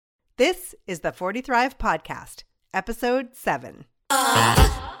This is the 40 Thrive Podcast, Episode 7.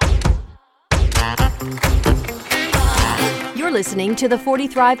 You're listening to the 40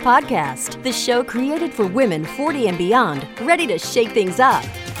 Thrive Podcast, the show created for women 40 and beyond, ready to shake things up.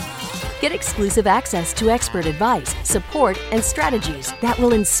 Get exclusive access to expert advice, support, and strategies that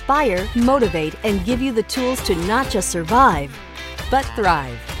will inspire, motivate, and give you the tools to not just survive, but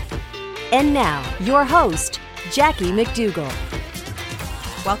thrive. And now, your host, Jackie McDougall.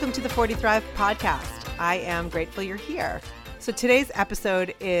 Welcome to the 40 Thrive Podcast. I am grateful you're here. So today's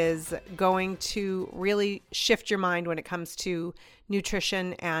episode is going to really shift your mind when it comes to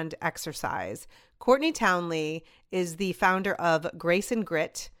nutrition and exercise. Courtney Townley is the founder of Grace and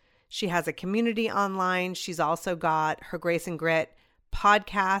Grit. She has a community online. She's also got her Grace and Grit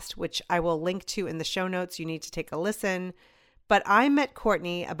podcast, which I will link to in the show notes. You need to take a listen. But I met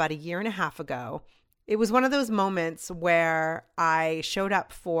Courtney about a year and a half ago. It was one of those moments where I showed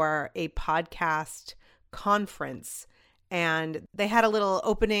up for a podcast conference and they had a little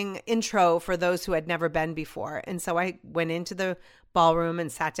opening intro for those who had never been before. And so I went into the ballroom and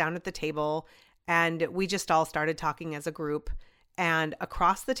sat down at the table and we just all started talking as a group. And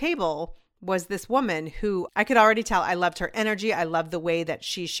across the table was this woman who I could already tell I loved her energy. I loved the way that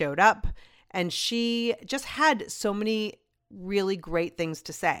she showed up. And she just had so many really great things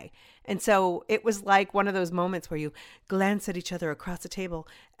to say. And so it was like one of those moments where you glance at each other across the table.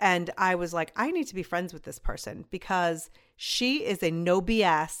 And I was like, I need to be friends with this person because she is a no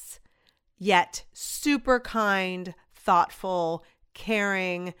BS, yet super kind, thoughtful,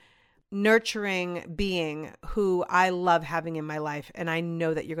 caring, nurturing being who I love having in my life. And I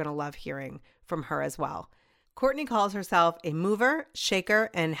know that you're going to love hearing from her as well. Courtney calls herself a mover, shaker,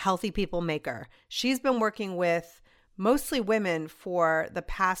 and healthy people maker. She's been working with mostly women for the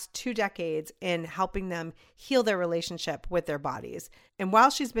past 2 decades in helping them heal their relationship with their bodies. And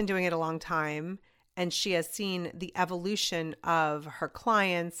while she's been doing it a long time, and she has seen the evolution of her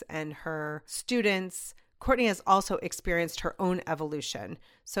clients and her students, Courtney has also experienced her own evolution.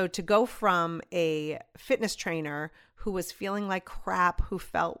 So to go from a fitness trainer who was feeling like crap, who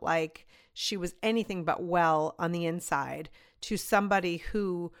felt like she was anything but well on the inside, to somebody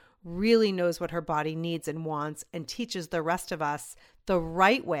who really knows what her body needs and wants and teaches the rest of us the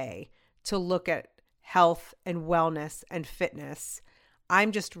right way to look at health and wellness and fitness.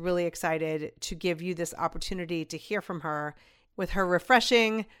 I'm just really excited to give you this opportunity to hear from her with her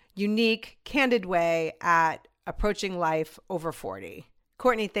refreshing, unique, candid way at approaching life over 40.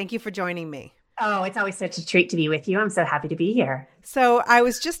 Courtney, thank you for joining me. Oh, it's always such a treat to be with you. I'm so happy to be here. So I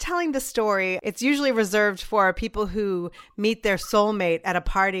was just telling the story. It's usually reserved for people who meet their soulmate at a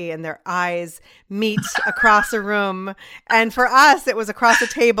party and their eyes meet across a room. And for us, it was across a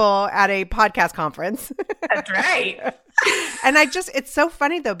table at a podcast conference. That's right. And it's so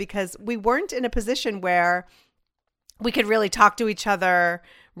funny though, because we weren't in a position where we could really talk to each other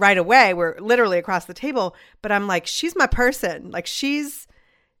right away. We're literally across the table, but I'm like, she's my person. Like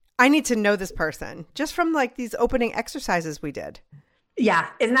I need to know this person just from like these opening exercises we did. Yeah.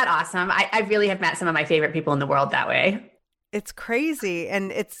 Isn't that awesome? I really have met some of my favorite people in the world that way. It's crazy.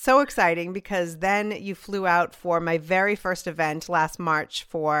 And it's so exciting because then you flew out for my very first event last March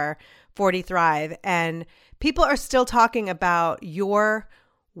for 40 Thrive. And people are still talking about your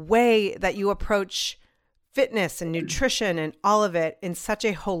way that you approach fitness and nutrition and all of it in such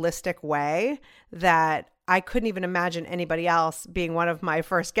a holistic way that I couldn't even imagine anybody else being one of my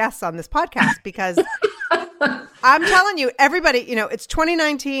first guests on this podcast because I'm telling you, everybody, it's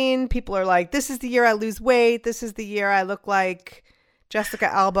 2019. People are like, this is the year I lose weight. This is the year I look like Jessica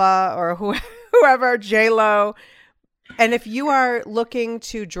Alba or whoever, J-Lo. And if you are looking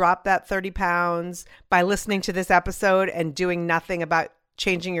to drop that 30 pounds by listening to this episode and doing nothing about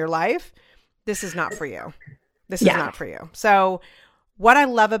changing your life, this is not for you. This is not for you. So what I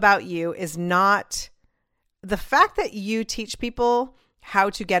love about you is not the fact that you teach people how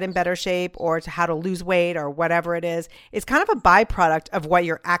to get in better shape or to how to lose weight or whatever it is kind of a byproduct of what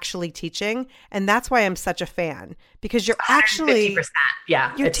you're actually teaching. And that's why I'm such a fan, because you're actually, 50%.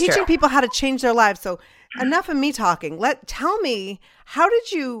 Yeah, you're teaching true. people how to change their lives. So enough of me talking. Tell me, how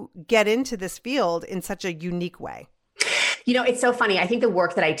did you get into this field in such a unique way? It's so funny. I think the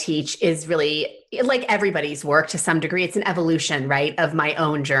work that I teach is really like everybody's work to some degree. It's an evolution, right, of my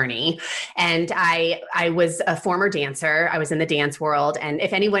own journey. And I was a former dancer. I was in the dance world. And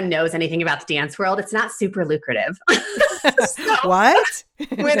if anyone knows anything about the dance world, it's not super lucrative. What?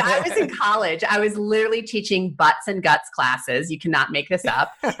 When I was in college, I was literally teaching butts and guts classes. You cannot make this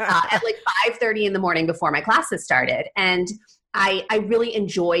up. At like 5:30 in the morning before my classes started. And I really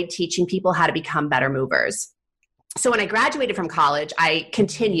enjoyed teaching people how to become better movers. So when I graduated from college, I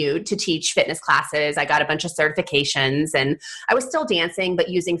continued to teach fitness classes. I got a bunch of certifications, and I was still dancing, but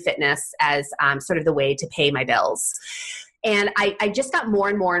using fitness as sort of the way to pay my bills. And I just got more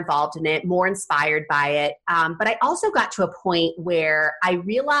and more involved in it, more inspired by it. But I also got to a point where I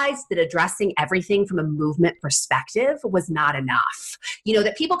realized that addressing everything from a movement perspective was not enough.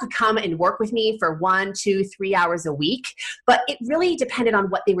 That people could come and work with me for 1, 2, 3 hours a week, but it really depended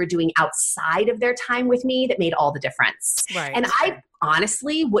on what they were doing outside of their time with me that made all the difference. Right. And I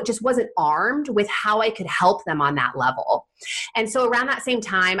honestly just wasn't armed with how I could help them on that level. And so around that same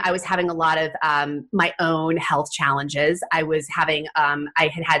time, I was having a lot of my own health challenges. I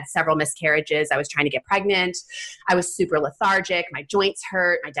had had several miscarriages. I was trying to get pregnant. I was super lethargic. My joints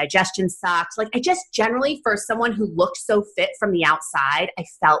hurt. My digestion sucked. I just generally, for someone who looked so fit from the outside, I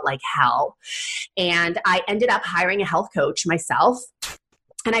felt like hell. And I ended up hiring a health coach myself.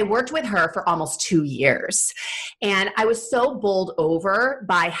 And I worked with her for almost 2 years. And I was so bowled over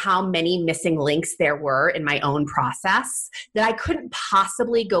by how many missing links there were in my own process that I couldn't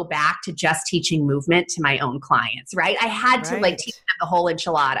possibly go back to just teaching movement to my own clients, right? I had to teach them the whole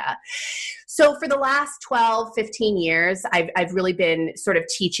enchilada. So for the last 12, 15 years, I've really been sort of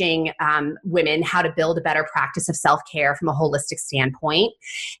teaching women how to build a better practice of self-care from a holistic standpoint.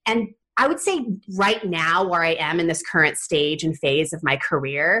 And I would say right now where I am in this current stage and phase of my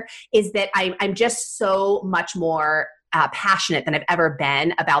career is that I'm just so much more passionate than I've ever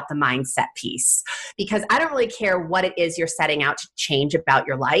been about the mindset piece, because I don't really care what it is you're setting out to change about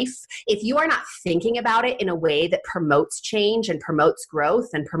your life. If you are not thinking about it in a way that promotes change and promotes growth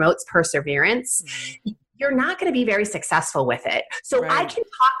and promotes perseverance, you're not going to be very successful with it. So I can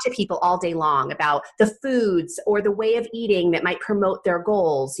talk to people all day long about the foods or the way of eating that might promote their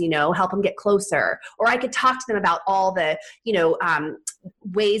goals, help them get closer. Or I could talk to them about all the,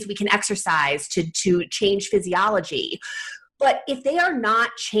 ways we can exercise to change physiology. But if they are not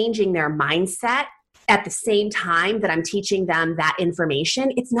changing their mindset at the same time that I'm teaching them that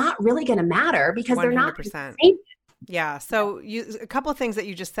information, it's not really going to matter because 100%. They're not changing. Yeah. So a couple of things that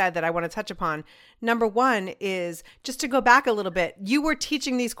you just said that I want to touch upon. Number one is just to go back a little bit. You were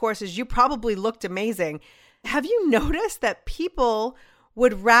teaching these courses. You probably looked amazing. Have you noticed that people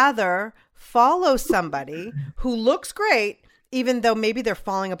would rather follow somebody who looks great, even though maybe they're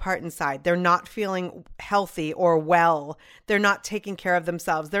falling apart inside? They're not feeling healthy or well. They're not taking care of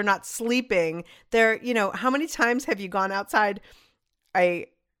themselves. They're not sleeping. How many times have you gone outside an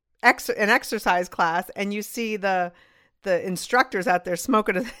exercise class and you see the instructors out there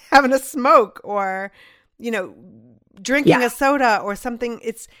having a smoke or, drinking a soda or something?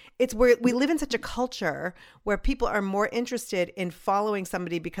 It's where we live in such a culture where people are more interested in following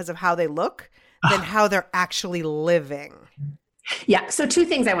somebody because of how they look than how they're actually living. Yeah. So 2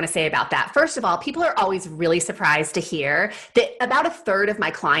 things I want to say about that. First of all, people are always really surprised to hear that about 1/3 of my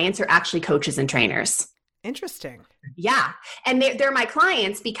clients are actually coaches and trainers. Interesting. Yeah. And they're my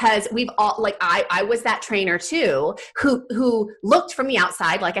clients because we've all, I was that trainer too, who looked from the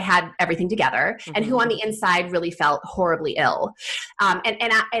outside like I had everything together, and who on the inside really felt horribly ill. And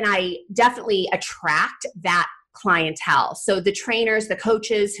I definitely attract that clientele. So the trainers, the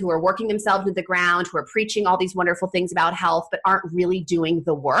coaches who are working themselves into the ground, who are preaching all these wonderful things about health, but aren't really doing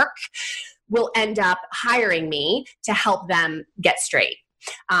the work, will end up hiring me to help them get straight.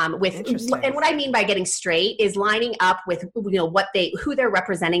 And what I mean by getting straight is lining up with who they're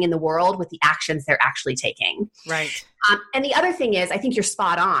representing in the world with the actions they're actually taking. Right. And the other thing is, I think you're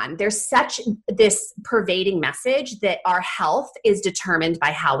spot on. There's such this pervading message that our health is determined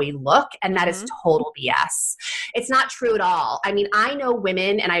by how we look, and that is total BS. It's not true at all. I mean, I know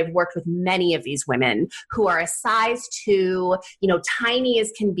women, and I've worked with many of these women who are a size 2, tiny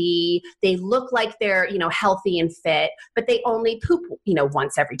as can be. They look like they're, healthy and fit, but they only poop,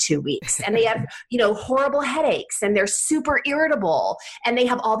 once every 2 weeks. And they have, horrible headaches, and they're super irritable, and they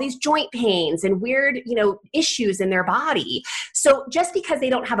have all these joint pains and weird, issues in their body. So just because they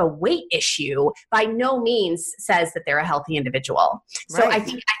don't have a weight issue by no means says that they're a healthy individual. So I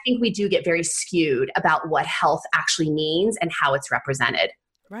think we do get very skewed about what health actually means and how it's represented.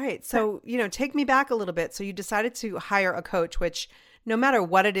 Right. So, take me back a little bit. So you decided to hire a coach, which no matter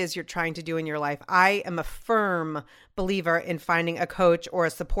what it is you're trying to do in your life, I am a firm believer in finding a coach or a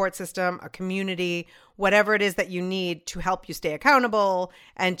support system, a community, whatever it is that you need to help you stay accountable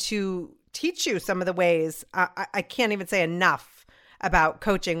and to teach you some of the ways. I can't even say enough about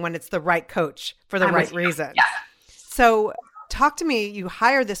coaching when it's the right coach for the right reason. Yeah. So talk to me. You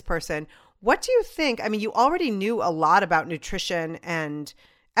hire this person. What do you think? I mean, you already knew a lot about nutrition and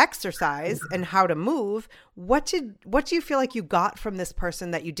exercise and how to move. What do you feel like you got from this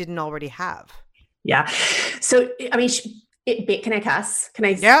person that you didn't already have? Yeah. So, I mean, can I cuss? Can I?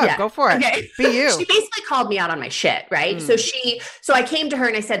 Yeah, go for it. Okay. Be you. She basically called me out on my shit, right? So I came to her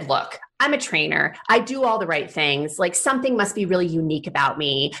and I said, look, I'm a trainer. I do all the right things. Like something must be really unique about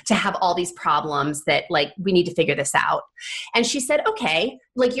me to have all these problems that like, we need to figure this out. And she said, okay,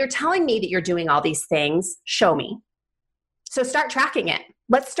 like you're telling me that you're doing all these things. Show me. So start tracking it.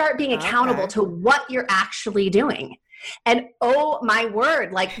 Let's start being accountable to what you're actually doing. And oh my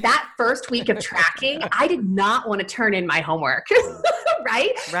word, like that first week of tracking, I did not want to turn in my homework,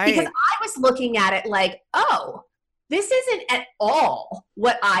 right? Because I was looking at it like, oh, this isn't at all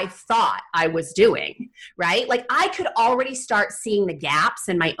what I thought I was doing, right? Like I could already start seeing the gaps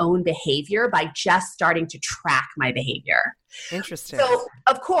in my own behavior by just starting to track my behavior. Interesting. So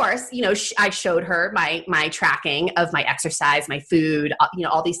of course, you know, I showed her my tracking of my exercise, my food, you know,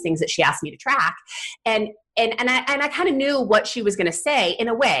 all these things that she asked me to track. And I kind of knew what she was going to say in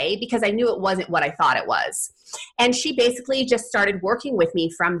a way, because I knew it wasn't what I thought it was. And she basically just started working with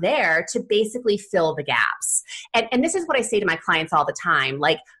me from there to basically fill the gaps. And this is what I say to my clients all the time.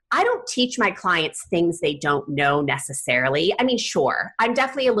 Like, I don't teach my clients things they don't know necessarily. I mean, sure, I'm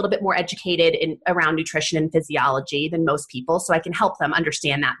definitely a little bit more educated around nutrition and physiology than most people, so I can help them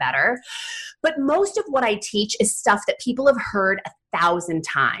understand that better. But most of what I teach is stuff that people have heard 1,000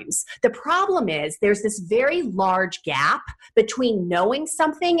 times. The problem is there's this very large gap between knowing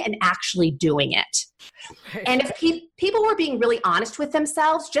something and actually doing it. And if people were being really honest with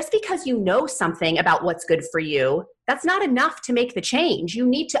themselves, just because you know something about what's good for you, that's not enough to make the change. You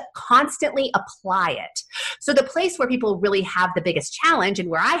need to constantly apply it. So the place where people really have the biggest challenge, and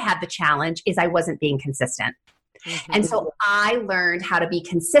where I had the challenge, is I wasn't being consistent. Mm-hmm. And so I learned how to be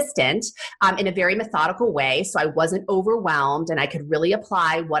consistent in a very methodical way, so I wasn't overwhelmed and I could really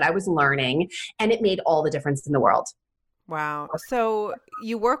apply what I was learning, and it made all the difference in the world. Wow. So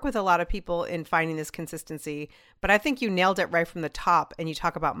you work with a lot of people in finding this consistency, but I think you nailed it right from the top, and you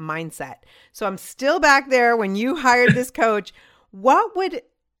talk about mindset. So I'm still back there when you hired this coach.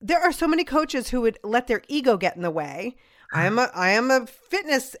 There are so many coaches who would let their ego get in the way. I am a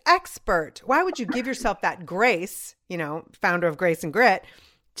fitness expert. Why would you give yourself that grace, you know, founder of Grace and Grit,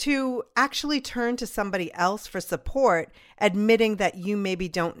 to actually turn to somebody else for support, admitting that you maybe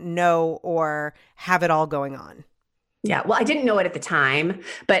don't know or have it all going on? Yeah, well, I didn't know it at the time,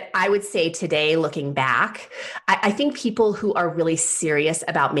 but I would say today, looking back, I think people who are really serious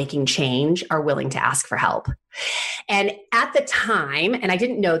about making change are willing to ask for help. And at the time, and I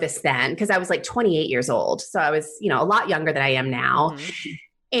didn't know this then because I was like 28 years old. So I was, you know, a lot younger than I am now. Mm-hmm.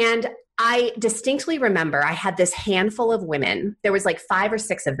 And I distinctly remember I had this handful of women. There was like 5 or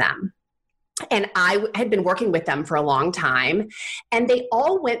 6 of them. And I had been working with them for a long time, and they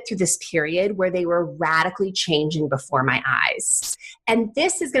all went through this period where they were radically changing before my eyes. And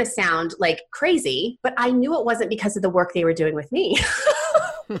this is going to sound like crazy, but I knew it wasn't because of the work they were doing with me.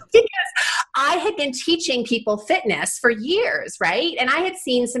 Because I had been teaching people fitness for years, right? And I had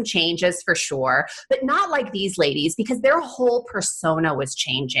seen some changes for sure, but not like these ladies, because their whole persona was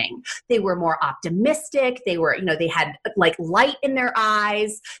changing. They were more optimistic. They were, you know, they had like light in their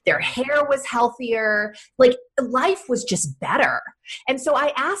eyes. Their hair was healthier. Like life was just better. And so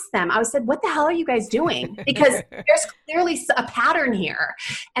I asked them, I said, what the hell are you guys doing? Because there's clearly a pattern here.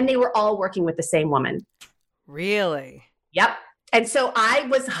 And they were all working with the same woman. Really? Yep. And so I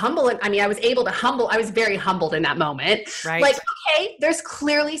was humble. I mean, I was very humbled in that moment. Right. Like, okay, there's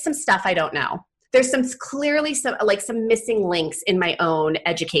clearly some stuff I don't know. There's clearly some missing links in my own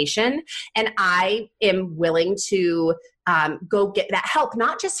education. And I am willing to go get that help,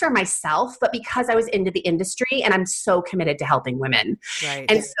 not just for myself, but because I was into the industry and I'm so committed to helping women. Right.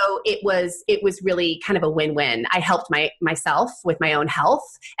 And so it was really kind of a win-win. I helped myself with my own health.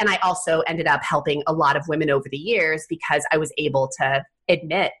 And I also ended up helping a lot of women over the years because I was able to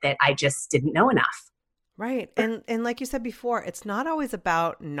admit that I just didn't know enough. Right. And like you said before, it's not always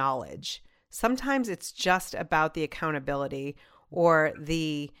about knowledge. Sometimes it's just about the accountability or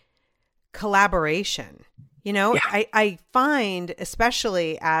the collaboration. You know, yeah. I find,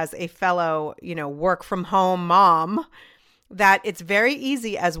 especially as a fellow, you know, work from home mom, that it's very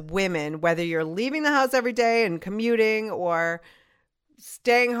easy as women, whether you're leaving the house every day and commuting or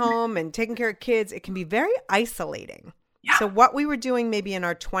staying home and taking care of kids, it can be very isolating. Yeah. So what we were doing maybe in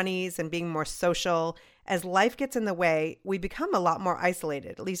our 20s and being more social, as life gets in the way, we become a lot more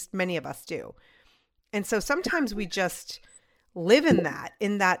isolated. At least many of us do. And so sometimes we just live in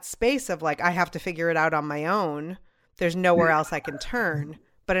that space of like, I have to figure it out on my own. There's nowhere else I can turn.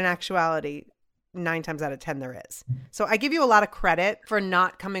 But in actuality, 9 times out of 10 there is. So I give you a lot of credit for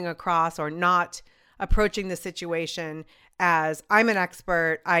not coming across or not approaching the situation as I'm an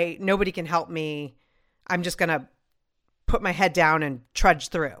expert. Nobody can help me. I'm just going to put my head down and trudge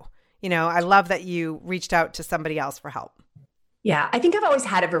through. I love that you reached out to somebody else for help. Yeah, I think I've always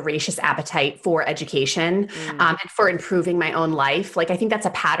had a voracious appetite for education and for improving my own life. Like, I think that's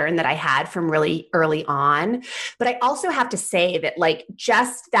a pattern that I had from really early on. But I also have to say that, like,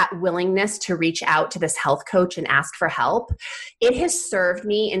 just that willingness to reach out to this health coach and ask for help, it has served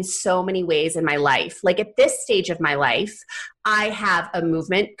me in so many ways in my life. Like, at this stage of my life, I have a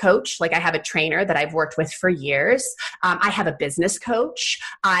movement coach. Like, I have a trainer that I've worked with for years. I have a business coach.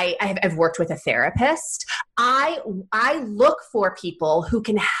 I've worked with a therapist. I look for people who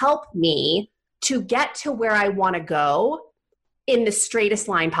can help me to get to where I want to go in the straightest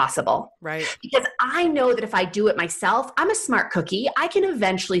line possible. Right. Because I know that if I do it myself, I'm a smart cookie. I can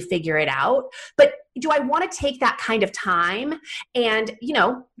eventually figure it out. But do I want to take that kind of time? And,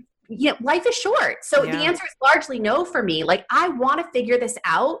 life is short. So the answer is largely no for me. Like, I want to figure this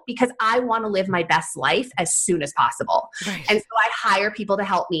out because I want to live my best life as soon as possible. Right. And so I hire people to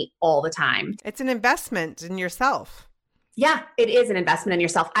help me all the time. It's an investment in yourself. Yeah, it is an investment in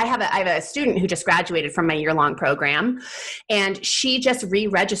yourself. I have a student who just graduated from my year-long program, and she just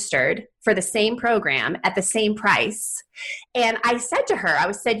re-registered for the same program at the same price. And I said to her,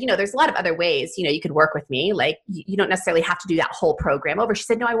 there's a lot of other ways, you could work with me. Like, you don't necessarily have to do that whole program over. She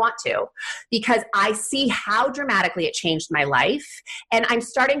said, no, I want to, because I see how dramatically it changed my life. And I'm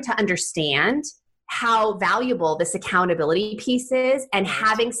starting to understand how valuable this accountability piece is, and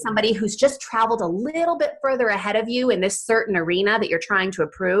having somebody who's just traveled a little bit further ahead of you in this certain arena that you're trying to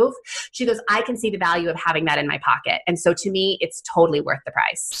improve. She goes, I can see the value of having that in my pocket. And so to me, it's totally worth the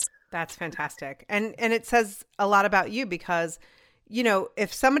price. That's fantastic. And it says a lot about you because,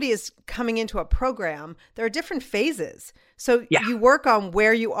 if somebody is coming into a program, there are different phases. So you work on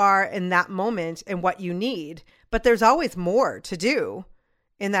where you are in that moment and what you need, but there's always more to do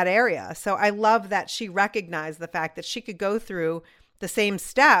in that area. So I love that she recognized the fact that she could go through the same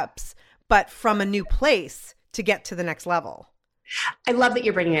steps, but from a new place to get to the next level. I love that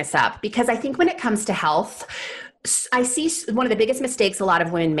you're bringing this up, because I think when it comes to health, I see one of the biggest mistakes a lot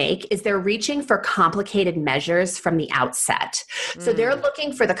of women make is they're reaching for complicated measures from the outset. So they're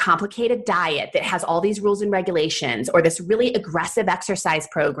looking for the complicated diet that has all these rules and regulations, or this really aggressive exercise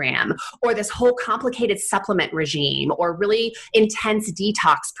program, or this whole complicated supplement regime, or really intense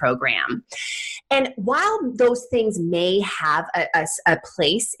detox program. And while those things may have a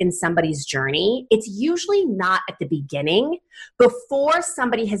place in somebody's journey, it's usually not at the beginning, before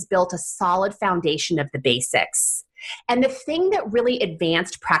somebody has built a solid foundation of the basics. And the thing that really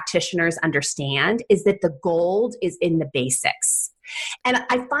advanced practitioners understand is that the gold is in the basics. And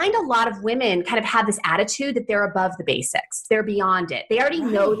I find a lot of women kind of have this attitude that they're above the basics. They're beyond it. They already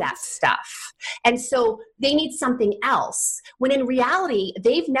know that stuff. And so they need something else, when in reality,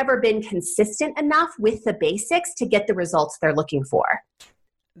 they've never been consistent enough with the basics to get the results they're looking for.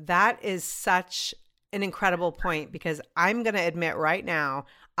 That is such an incredible point, because I'm going to admit right now,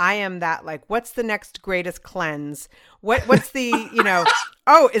 I am that, like, what's the next greatest cleanse? What's the,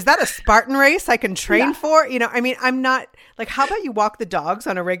 oh, is that a Spartan race I can train for? I'm not like, how about you walk the dogs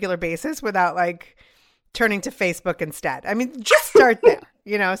on a regular basis without like turning to Facebook instead? I mean, just start there,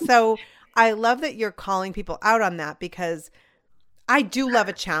 So I love that you're calling people out on that, because I do love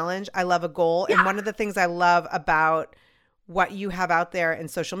a challenge. I love a goal. And one of the things I love about what you have out there in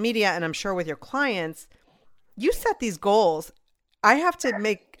social media, and I'm sure with your clients, you set these goals. I have to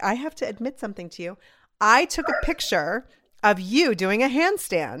admit something to you. I took a picture of you doing a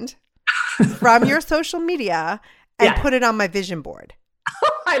handstand from your social media and put it on my vision board.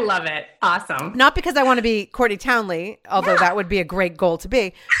 I love it. Awesome. Not because I want to be Courtney Townley, although that would be a great goal to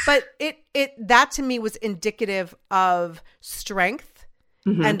be, but that to me was indicative of strength.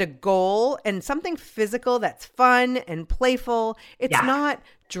 Mm-hmm. And a goal and something physical that's fun and playful. It's not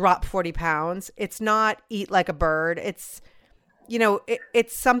drop 40 pounds. It's not eat like a bird. It's,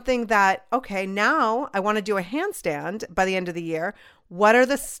 it's something that, okay, now I want to do a handstand by the end of the year. What are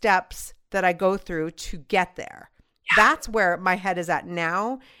the steps that I go through to get there? Yeah. That's where my head is at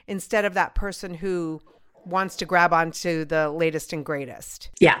now, instead of that person who wants to grab onto the latest and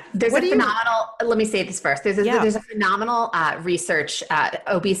greatest. Yeah. Let me say this first. There's a phenomenal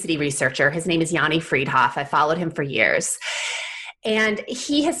obesity researcher. His name is Yanni Friedhoff. I followed him for years. And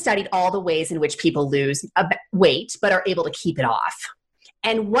he has studied all the ways in which people lose weight, but are able to keep it off.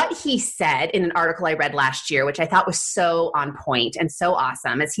 And what he said in an article I read last year, which I thought was so on point and so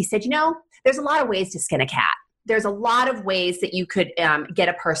awesome, is he said, there's a lot of ways to skin a cat. There's a lot of ways that you could get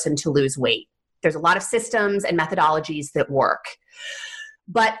a person to lose weight. There's a lot of systems and methodologies that work.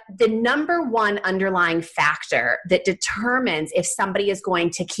 But the number one underlying factor that determines if somebody is going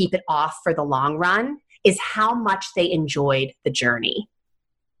to keep it off for the long run is how much they enjoyed the journey.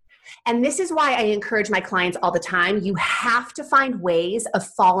 And this is why I encourage my clients all the time. You have to find ways of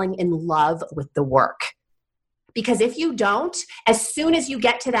falling in love with the work. Because if you don't, as soon as you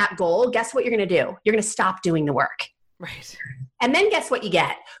get to that goal, guess what you're going to do? You're going to stop doing the work. Right. And then guess what you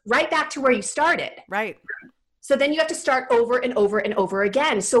get? Right back to where you started. Right. So then you have to start over and over and over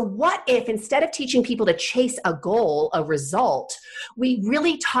again. So what if instead of teaching people to chase a goal, a result, we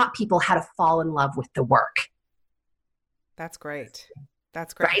really taught people how to fall in love with the work? That's great.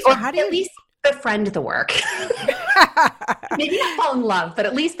 That's great. Right? So or how do you at least befriend the work? Maybe not fall in love, but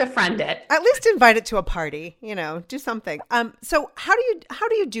at least befriend it. At least invite it to a party, do something. So how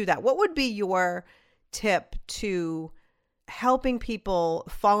do you do that? What would be your tip to helping people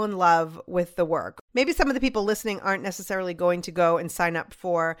fall in love with the work? Maybe some of the people listening aren't necessarily going to go and sign up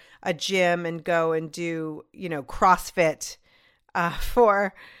for a gym and go and do, CrossFit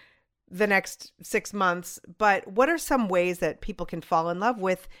for the next 6 months. But what are some ways that people can fall in love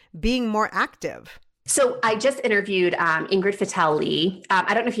with being more active? So I just interviewed Ingrid Fettel-Lee.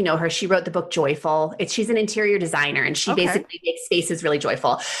 I don't know if you know her. She wrote the book Joyful. She's an interior designer, and she basically makes spaces really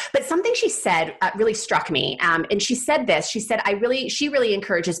joyful. But something she said really struck me. And she said this. She said, she really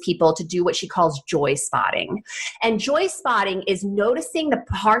encourages people to do what she calls joy spotting. And joy spotting is noticing the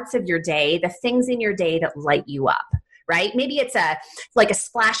parts of your day, the things in your day that light you up. Right? Maybe it's like a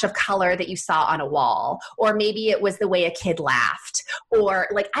splash of color that you saw on a wall, or maybe it was the way a kid laughed, or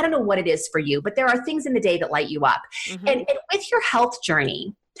I don't know what it is for you, but there are things in the day that light you up. Mm-hmm. And with your health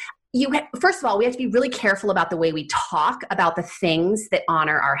journey, first of all, we have to be really careful about the way we talk about the things that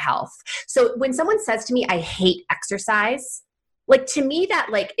honor our health. So when someone says to me, I hate exercise, to me that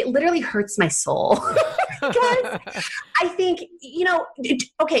it literally hurts my soul. Because I think,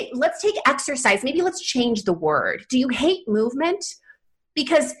 okay, let's take exercise. Maybe let's change the word. Do you hate movement?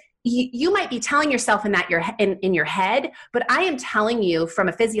 Because you might be telling yourself in your head, but I am telling you from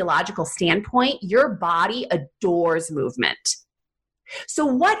a physiological standpoint, your body adores movement. So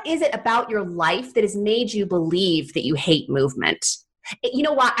what is it about your life that has made you believe that you hate movement? You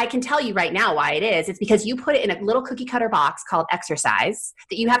know what? I can tell you right now why it is. It's because you put it in a little cookie cutter box called exercise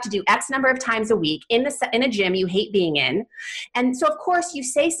that you have to do X number of times a week in a gym you hate being in. And so of course you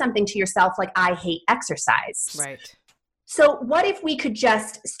say something to yourself like, I hate exercise. Right. So what if we could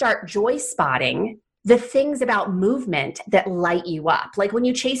just start joy spotting the things about movement that light you up? Like when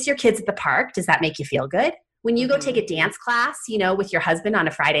you chase your kids at the park, does that make you feel good? When you go take a dance class, with your husband on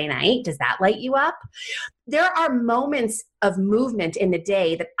a Friday night, does that light you up? There are moments of movement in the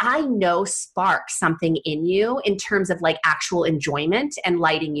day that I know spark something in you in terms of actual enjoyment and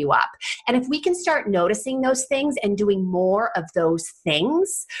lighting you up. And if we can start noticing those things and doing more of those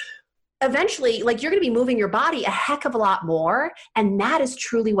things, eventually, you're going to be moving your body a heck of a lot more. And that is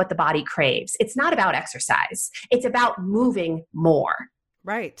truly what the body craves. It's not about exercise. It's about moving more.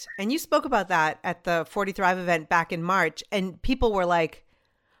 Right. And you spoke about that at the 40 Thrive event back in March, and people were like,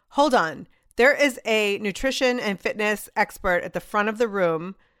 hold on, there is a nutrition and fitness expert at the front of the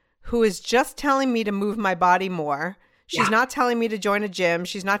room who is just telling me to move my body more. She's not telling me to join a gym.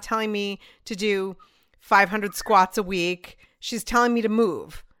 She's not telling me to do 500 squats a week. She's telling me to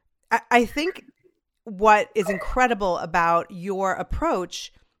move. I think what is incredible about your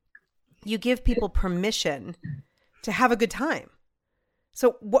approach, you give people permission to have a good time.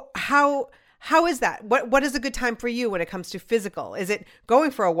 So how is that? What is a good time for you when it comes to physical? Is it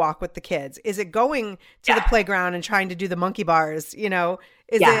going for a walk with the kids? Is it going to the playground and trying to do the monkey bars? Is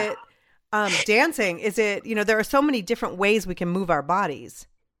it dancing? Is it, there are so many different ways we can move our bodies.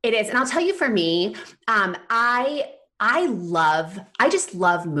 It is. And I'll tell you, for me, I just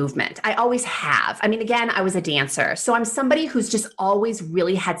love movement. I always have. I mean, again, I was a dancer. So I'm somebody who's just always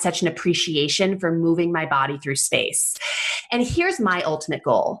really had such an appreciation for moving my body through space. And here's my ultimate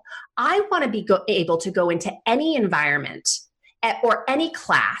goal. I want to be able to go into any environment or any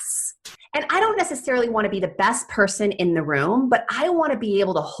class. And I don't necessarily want to be the best person in the room, but I want to be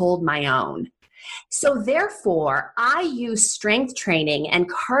able to hold my own. So therefore, I use strength training and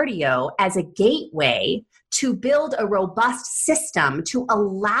cardio as a gateway to build a robust system to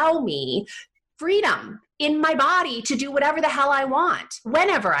allow me freedom in my body to do whatever the hell I want,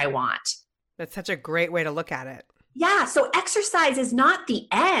 whenever I want. That's such a great way to look at it. Yeah. So exercise is not the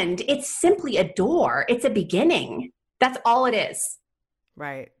end. It's simply a door. It's a beginning. That's all it is.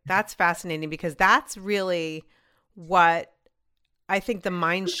 Right. That's fascinating, because that's really what I think the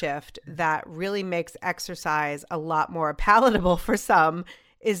mind shift that really makes exercise a lot more palatable for some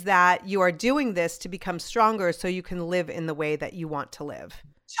is that you are doing this to become stronger so you can live in the way that you want to live.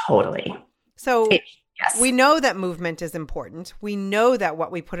 Totally. So yes. We know that movement is important. We know that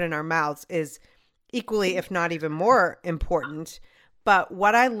what we put in our mouths is equally, if not even more important. But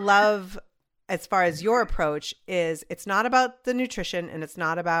what I love as far as your approach is it's not about the nutrition and it's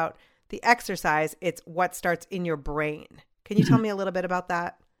not about the exercise. It's what starts in your brain. Can you tell me a little bit about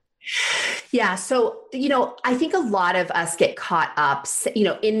that? Yeah. So, I think a lot of us get caught up,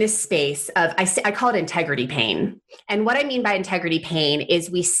 in this space of, I call it integrity pain. And what I mean by integrity pain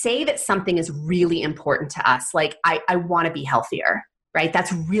is we say that something is really important to us. Like, I want to be healthier, right?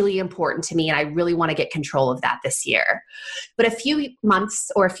 That's really important to me. And I really want to get control of that this year. But a few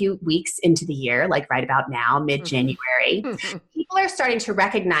months or a few weeks into the year, like right about now, mid-January, people are starting to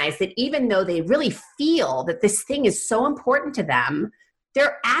recognize that even though they really feel that this thing is so important to them,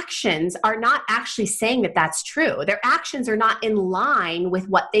 their actions are not actually saying that that's true. Their actions are not in line with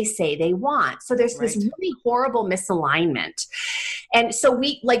what they say they want. So there's this really horrible misalignment. And so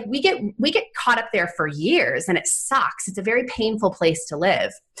we get caught up there for years, and it sucks. It's a very painful place to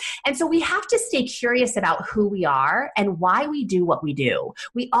live. And so we have to stay curious about who we are and why we do what we do.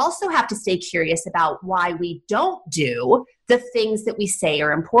 We also have to stay curious about why we don't do the things that we say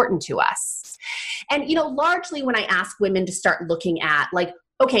are important to us. And, largely when I ask women to start looking at, like,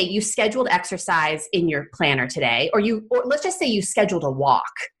 okay, you scheduled exercise in your planner today, or let's just say you scheduled a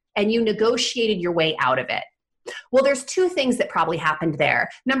walk and you negotiated your way out of it. Well, there's two things that probably happened there.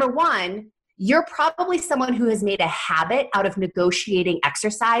 Number one, you're probably someone who has made a habit out of negotiating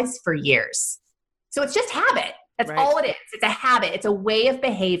exercise for years. So it's just habit. That's all it is. It's a habit. It's a way of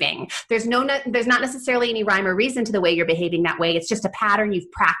behaving. There's not necessarily any rhyme or reason to the way you're behaving that way. It's just a pattern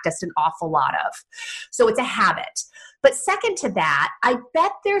you've practiced an awful lot of. So it's a habit. But second to that, I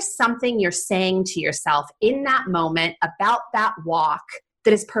bet there's something you're saying to yourself in that moment about that walk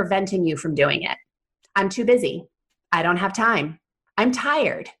that is preventing you from doing it. I'm too busy. I don't have time. I'm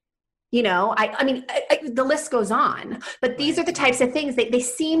tired. The list goes on, but these are the types of things that they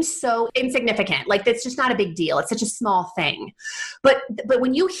seem so insignificant. Like, that's just not a big deal. It's such a small thing. But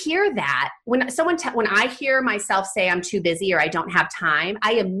when you hear that, when I hear myself say I'm too busy or I don't have time,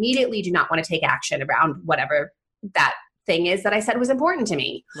 I immediately do not want to take action around whatever that thing is that I said was important to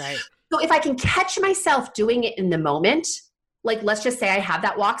me. Right. So if I can catch myself doing it in the moment, like, let's just say I have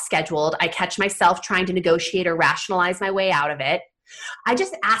that walk scheduled, I catch myself trying to negotiate or rationalize my way out of it. I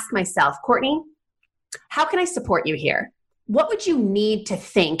just ask myself, Courtney, how can I support you here? What would you need to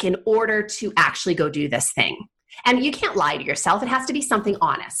think in order to actually go do this thing? And you can't lie to yourself. It has to be something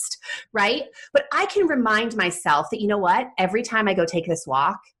honest, right? But I can remind myself that, you know what? Every time I go take this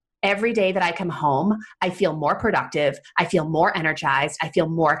walk, every day that I come home, I feel more productive. I feel more energized. I feel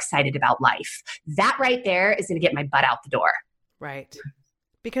more excited about life. That right there is going to get my butt out the door. Right.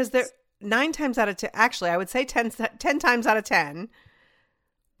 Because 9 times out of 10, actually, I would say 10 times out of 10,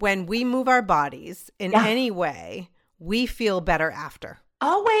 when we move our bodies in any way, we feel better after.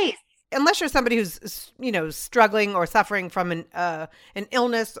 Always. Unless you're somebody who's, struggling or suffering from an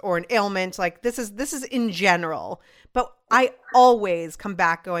illness or an ailment, like this is in general. But I always come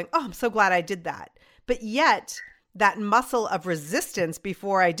back going, oh, I'm so glad I did that. But yet that muscle of resistance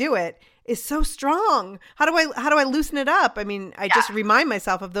before I do it is so strong. How do I loosen it up? I mean, I just remind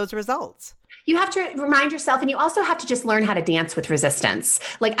myself of those results. You have to remind yourself, and you also have to just learn how to dance with resistance.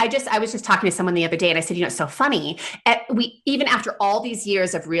 Like, I was just talking to someone the other day, and I said, it's so funny. Even after all these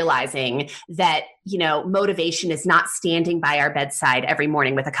years of realizing that, motivation is not standing by our bedside every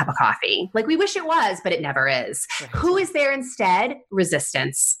morning with a cup of coffee. Like, we wish it was, but it never is. Right. Who is there instead?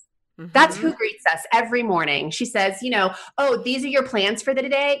 Resistance. That's who greets us every morning. She says, oh, these are your plans for the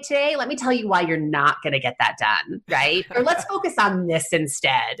today. Let me tell you why you're not going to get that done, right? Or let's focus on this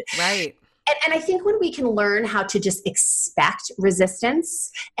instead. Right. And I think when we can learn how to just expect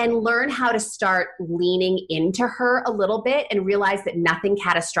resistance and learn how to start leaning into her a little bit and realize that nothing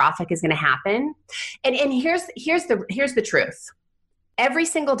catastrophic is going to happen. And here's the truth. Every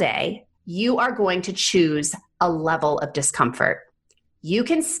single day, you are going to choose a level of discomfort. You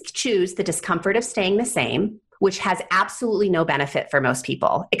can choose the discomfort of staying the same, which has absolutely no benefit for most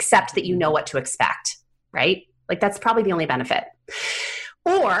people, except that you know what to expect, right? Like, that's probably the only benefit.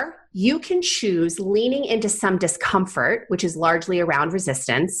 Or you can choose leaning into some discomfort, which is largely around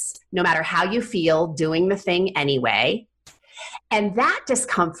resistance, no matter how you feel, doing the thing anyway. And that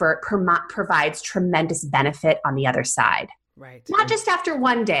discomfort provides tremendous benefit on the other side. Right. Not just after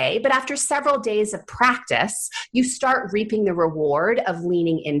one day, but after several days of practice, you start reaping the reward of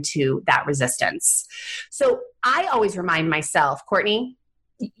leaning into that resistance. So I always remind myself, Courtney,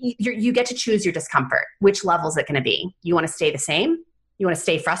 you get to choose your discomfort. Which level is it going to be? You want to stay the same? You want to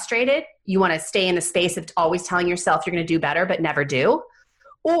stay frustrated? You want to stay in a space of always telling yourself you're going to do better, but never do?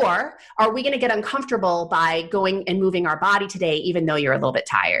 Or are we going to get uncomfortable by going and moving our body today, even though you're a little bit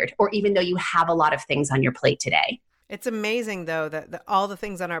tired, or even though you have a lot of things on your plate today? It's amazing, though, that all the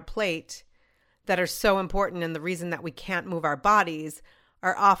things on our plate that are so important and the reason that we can't move our bodies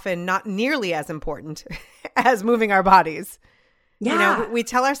are often not nearly as important as moving our bodies. Yeah. You know, we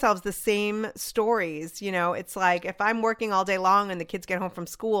tell ourselves the same stories. You know, it's like if I'm working all day long and the kids get home from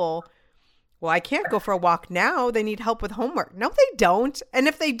school, well, I can't go for a walk now. They need help with homework. No, they don't. And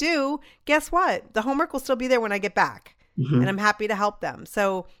if they do, guess what? The homework will still be there when I get back. And I'm happy to help them.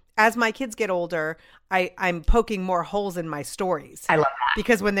 So as my kids get older, I'm poking more holes in my stories. I love that.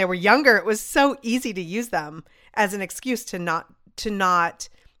 Because when they were younger, it was so easy to use them as an excuse to not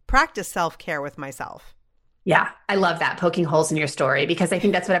practice self-care with myself. Yeah, I love that, poking holes in your story, because I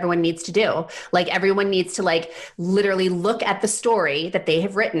think that's what everyone needs to do. Like everyone needs to like literally look at the story that they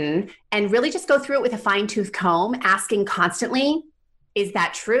have written and really just go through it with a fine-tooth comb, asking constantly, is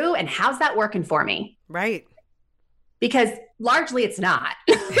that true? And how's that working for me? Right. Because largely it's not.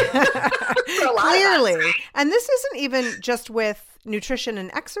 Clearly. And this isn't even just with nutrition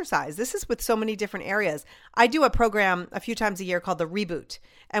and exercise. This is with so many different areas. I do a program a few times a year called the Reboot.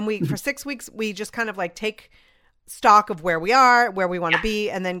 And for 6 weeks, we just kind of like take stock of where we are, where we want to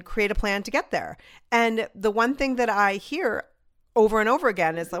be, and then create a plan to get there. And the one thing that I hear over and over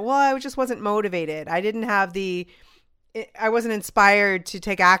again is like, well, I just wasn't motivated. I wasn't inspired to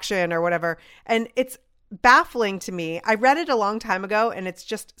take action or whatever. And it's baffling to me. I read it a long time ago and it's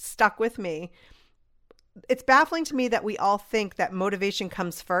just stuck with me. It's baffling to me that we all think that motivation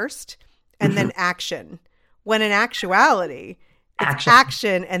comes first and then action, when in actuality, it's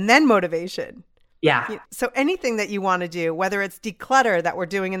action and then motivation. Yeah. So anything that you want to do, whether it's declutter that we're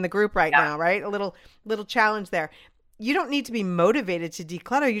doing in the group right now, right? A little challenge there. You don't need to be motivated to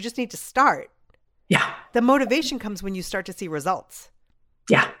declutter. You just need to start. Yeah. The motivation comes when you start to see results.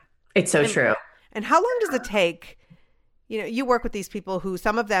 Yeah. It's so true. And how long does it take? You know, you work with these people who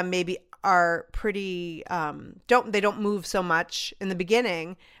some of them maybe are pretty, they don't move so much in the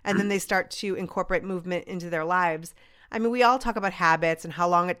beginning, and then they start to incorporate movement into their lives. I mean, we all talk about habits and how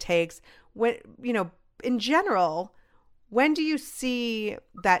long it takes. When, you know, in general, when do you see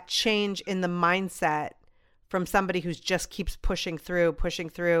that change in the mindset from somebody who just keeps pushing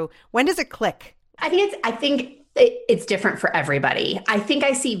through? When does it click? I think it's different for everybody. I think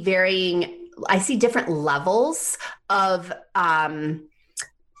I see different levels of,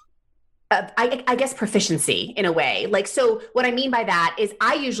 I guess, proficiency in a way. Like, so what I mean by that is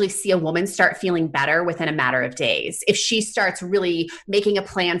I usually see a woman start feeling better within a matter of days. If she starts really making a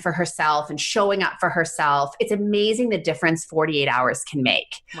plan for herself and showing up for herself, it's amazing the difference 48 hours can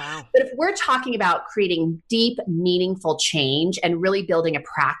make. Wow. But if we're talking about creating deep, meaningful change and really building a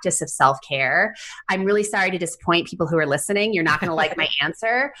practice of self-care, I'm really sorry to disappoint people who are listening. You're not going to like my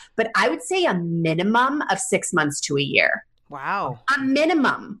answer, but I would say a minimum of 6 months to a year. Wow. A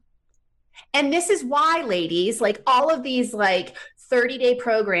minimum. And this is why, ladies, like all of these like 30-day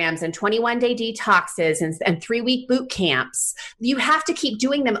programs and 21-day detoxes and 3-week boot camps, you have to keep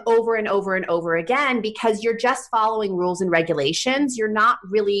doing them over and over and over again, because you're just following rules and regulations. You're not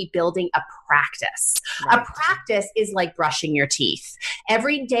really building a practice. Right. A practice is like brushing your teeth.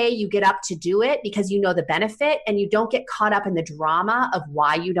 Every day you get up to do it because you know the benefit, and you don't get caught up in the drama of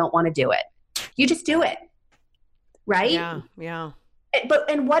why you don't want to do it. You just do it. Right? Yeah. Yeah.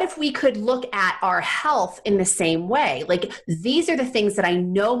 And what if we could look at our health in the same way? Like, these are the things that I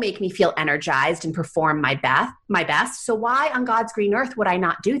know make me feel energized and perform my best. So why on God's green earth would I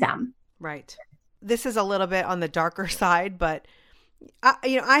not do them? Right. This is a little bit on the darker side, but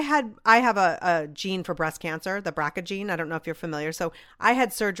I have a gene for breast cancer, the BRCA gene. I don't know if you're familiar. So I had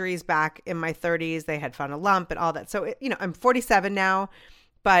surgeries back in my 30s. They had found a lump and all that. So, I'm 47 now,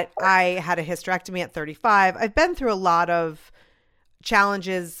 but I had a hysterectomy at 35. I've been through a lot of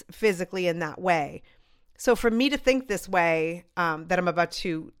challenges physically in that way. So for me to think this way that I'm about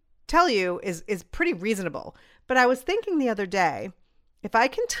to tell you is pretty reasonable. But I was thinking the other day, if I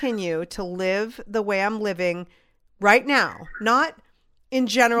continue to live the way I'm living right now, not in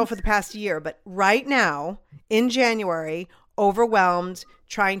general for the past year, but right now in January, overwhelmed,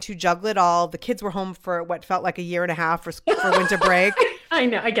 trying to juggle it all. The kids were home for what felt like a year and a half for winter break. I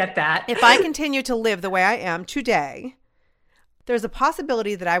know, I get that. If I continue to live the way I am today, there's a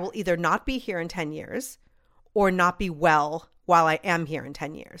possibility that I will either not be here in 10 years or not be well while I am here in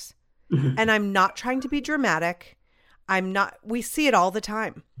 10 years. Mm-hmm. And I'm not trying to be dramatic. We see it all the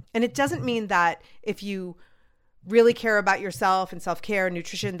time. And it doesn't mean that if you really care about yourself and self-care and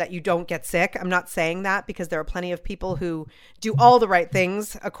nutrition, that you don't get sick. I'm not saying that, because there are plenty of people who do all the right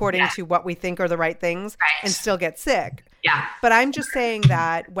things according to what we think are the right things and still get sick. Yeah. But I'm just saying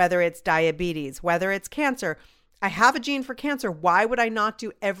that whether it's diabetes, whether it's cancer, I have a gene for cancer. Why would I not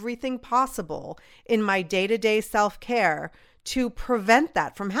do everything possible in my day-to-day self-care to prevent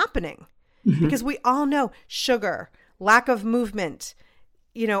that from happening? Because we all know sugar, lack of movement,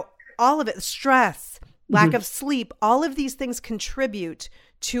 all of it, stress, lack of sleep, all of these things contribute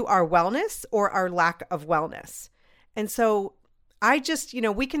to our wellness or our lack of wellness. And so I just,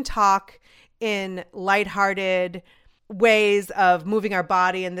 we can talk in lighthearted ways of moving our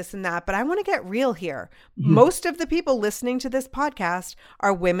body and this and that, but I want to get real here. Most of the people listening to this podcast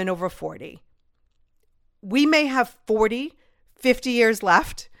are women over 40. We may have 40, 50 years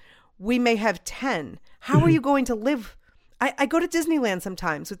left. We may have 10. How are you going to live? I go to Disneyland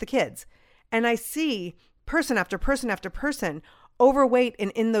sometimes with the kids, and I see person after person after person overweight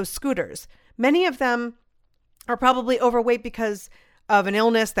and in those scooters. Many of them are probably overweight because of an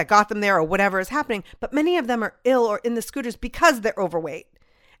illness that got them there or whatever is happening. But many of them are ill or in the scooters because they're overweight.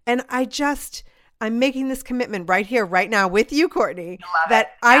 And I'm making this commitment right here, right now with you, Courtney,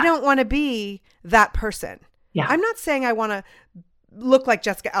 that I don't want to be that person. Yeah. I'm not saying I want to look like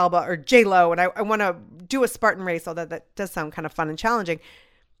Jessica Alba or J-Lo and I want to do a Spartan race, although that does sound kind of fun and challenging.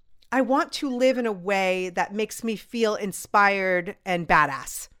 I want to live in a way that makes me feel inspired and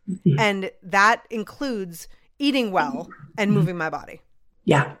badass. And that includes eating well and moving my body.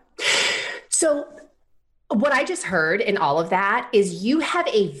 Yeah. So what I just heard in all of that is you have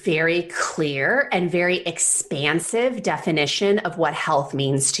a very clear and very expansive definition of what health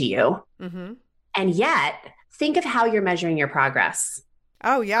means to you. And yet, think of how you're measuring your progress.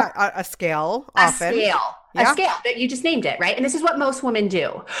 Oh, yeah. A scale. Often. A scale that you just named it, right? And this is what most women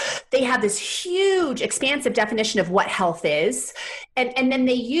do. They have this huge, expansive definition of what health is. And then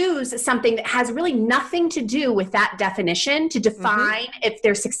they use something that has really nothing to do with that definition to define if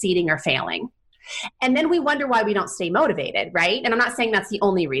they're succeeding or failing. And then we wonder why we don't stay motivated, right? And I'm not saying that's the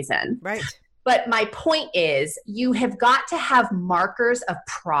only reason. Right. But my point is, you have got to have markers of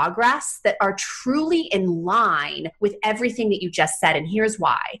progress that are truly in line with everything that you just said. And here's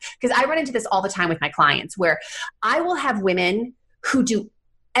why. Because I run into this all the time with my clients, where I will have women who do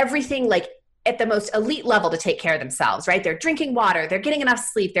everything like at the most elite level to take care of themselves, right? They're drinking water, they're getting enough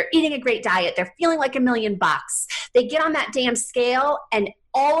sleep, they're eating a great diet, they're feeling like $1 million. They get on that damn scale and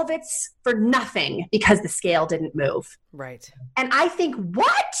all of it's for nothing because the scale didn't move. Right. And I think,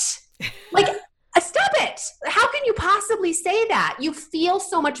 what? Like, stop it. How can you possibly say that? You feel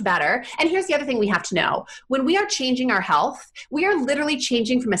so much better. And here's the other thing we have to know. When we are changing our health, we are literally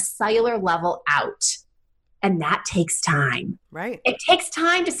changing from a cellular level out. And that takes time. Right. It takes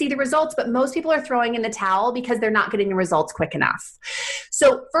time to see the results, but most people are throwing in the towel because they're not getting the results quick enough.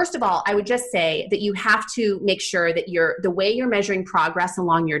 So first of all, I would just say that you have to make sure that the way you're measuring progress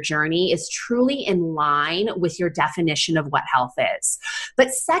along your journey is truly in line with your definition of what health is.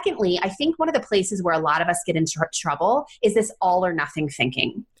 But secondly, I think one of the places where a lot of us get into trouble is this all or nothing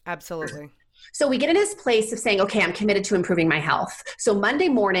thinking. Absolutely. So we get in this place of saying, okay, I'm committed to improving my health. So Monday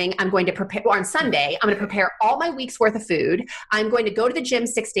morning, I'm going to prepare, or on Sunday, I'm going to prepare all my week's worth of food. I'm going to go to the gym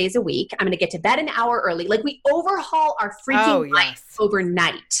 6 days a week. I'm going to get to bed an hour early. Like, we overhaul our freaking life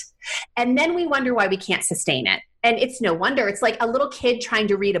overnight. And then we wonder why we can't sustain it. And it's no wonder. It's like a little kid trying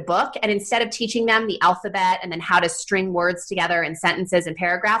to read a book. And instead of teaching them the alphabet and then how to string words together in sentences and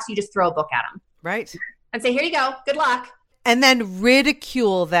paragraphs, you just throw a book at them. Right. And say, here you go. Good luck. And then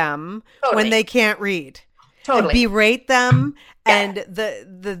ridicule them when they can't read. Totally. And berate them. And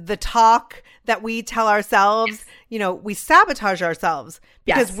the talk that we tell ourselves, we sabotage ourselves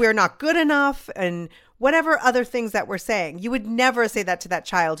because we're not good enough and whatever other things that we're saying. You would never say that to that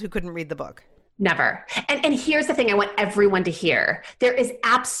child who couldn't read the book. Never. And here's the thing I want everyone to hear. There is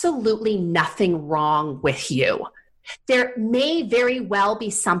absolutely nothing wrong with you. There may very well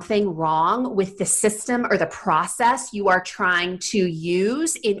be something wrong with the system or the process you are trying to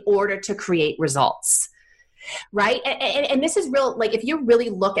use in order to create results, right? And this is real, like, if you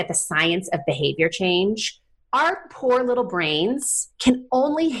really look at the science of behavior change, our poor little brains can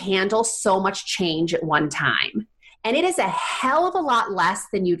only handle so much change at one time. And it is a hell of a lot less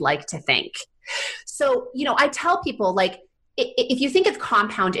than you'd like to think. So, I tell people, like, if you think of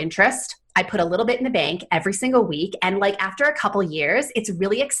compound interest, I put a little bit in the bank every single week. And like after a couple years, it's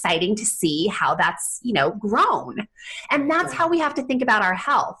really exciting to see how that's, grown. And that's how we have to think about our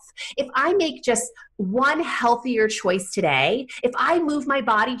health. If I make just one healthier choice today, if I move my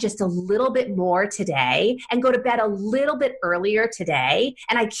body just a little bit more today and go to bed a little bit earlier today,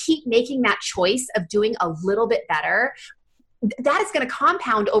 and I keep making that choice of doing a little bit better, that is going to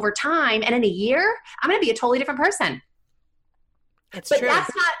compound over time. And in a year, I'm going to be a totally different person. It's but true.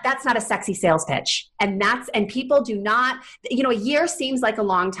 That's not a sexy sales pitch. And people do not, a year seems like a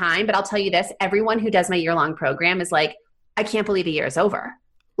long time, but I'll tell you this, everyone who does my year-long program is like, I can't believe a year is over.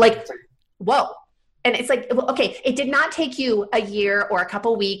 Like, whoa. And it's like, okay, it did not take you a year or a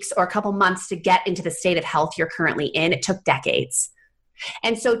couple weeks or a couple months to get into the state of health you're currently in. It took decades.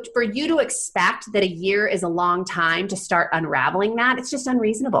 And so for you to expect that a year is a long time to start unraveling that, it's just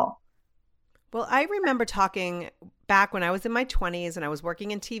unreasonable. Well, I remember talking back when I was in my 20s and I was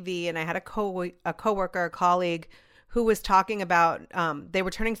working in TV, and I had a coworker, a colleague who was talking about, they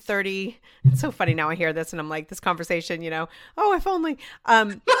were turning 30. It's so funny now I hear this and I'm like, this conversation, oh, if only.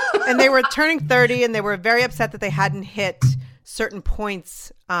 And they were turning 30 and they were very upset that they hadn't hit certain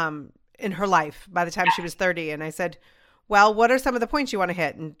points in her life by the time she was 30. And I said, well, what are some of the points you want to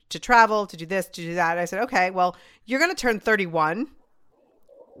hit? And to travel, to do this, to do that. I said, okay, well, you're going to turn 31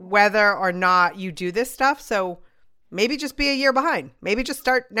 whether or not you do this stuff. So maybe just be a year behind. Maybe just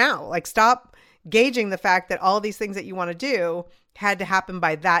start now. Like, stop gauging the fact that all these things that you want to do had to happen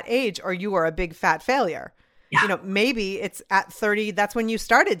by that age or you are a big fat failure. Yeah. Maybe it's at 30, that's when you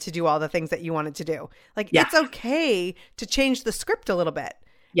started to do all the things that you wanted to do. Like, It's okay to change the script a little bit.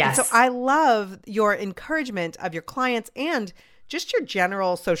 Yes. And so I love your encouragement of your clients and just your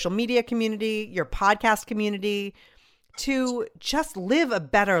general social media community, your podcast community, to just live a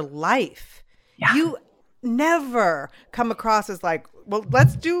better life. Yeah. You never come across as like, well,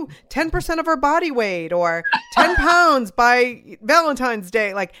 let's do 10% of our body weight or 10 pounds by Valentine's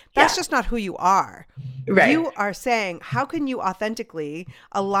Day. Like, that's just not who you are. Right. You are saying, how can you authentically,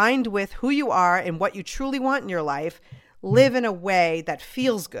 aligned with who you are and what you truly want in your life, live in a way that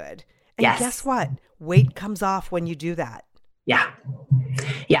feels good? And guess what? Weight comes off when you do that. Yeah.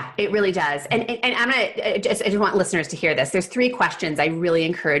 Yeah, it really does. And I just want listeners to hear this. There's 3 questions I really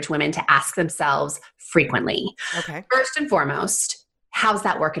encourage women to ask themselves frequently. Okay. First and foremost, how's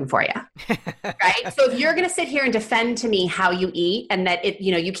that working for you? Right? So if you're going to sit here and defend to me how you eat and that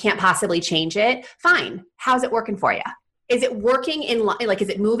you can't possibly change it, fine. How's it working for you? Is it working is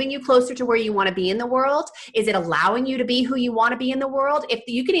it moving you closer to where you want to be in the world? Is it allowing you to be who you want to be in the world? If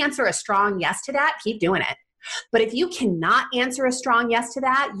you can answer a strong yes to that, keep doing it. But if you cannot answer a strong yes to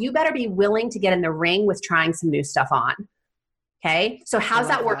that, you better be willing to get in the ring with trying some new stuff on. Okay. So how's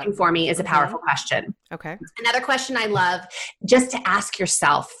that working for me is a powerful question. Okay. Another question I love just to ask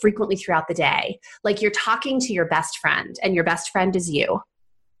yourself frequently throughout the day, like you're talking to your best friend and your best friend is you.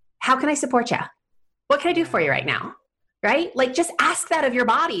 How can I support you? What can I do for you right now? Right? Like, just ask that of your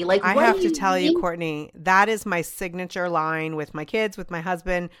body. Like, I have to tell you, Courtney, that is my signature line with my kids, with my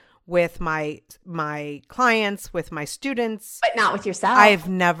husband, with my clients, with my students. But not with yourself. I've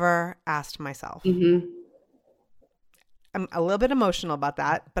never asked myself. Mm-hmm. I'm a little bit emotional about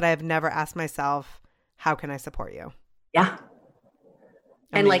that, but I have never asked myself, how can I support you? Yeah. Amazing.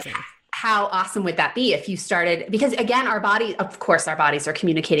 And like, how awesome would that be if you started, because again, of course, our bodies are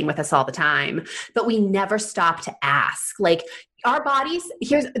communicating with us all the time, but we never stop to ask. Like, our bodies,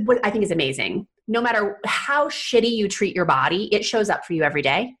 here's what I think is amazing. No matter how shitty you treat your body, it shows up for you every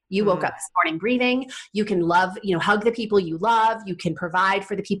day. You woke up this morning breathing. You can love, hug the people you love. You can provide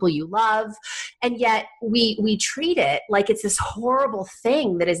for the people you love. And yet we treat it like it's this horrible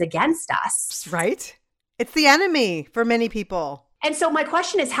thing that is against us. Right? It's the enemy for many people. And so my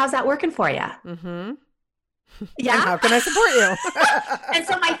question is, how's that working for you? Mm-hmm. Yeah. And how can I support you? And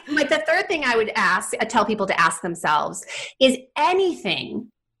so the third thing I would tell people to ask themselves is,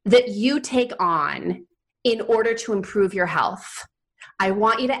 anything that you take on in order to improve your health, I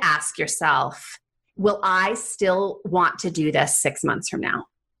want you to ask yourself, will I still want to do this 6 months from now?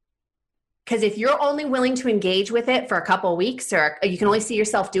 Because if you're only willing to engage with it for a couple of weeks, or you can only see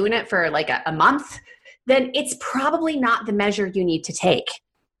yourself doing it for like a month, then it's probably not the measure you need to take.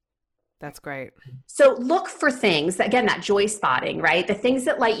 That's great. So look for things, again, that joy spotting, right? The things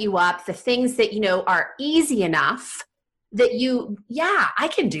that light you up, the things that, are easy enough that I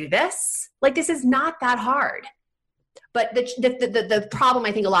can do this. Like, this is not that hard. But the problem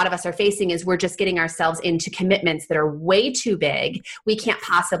I think a lot of us are facing is we're just getting ourselves into commitments that are way too big. We can't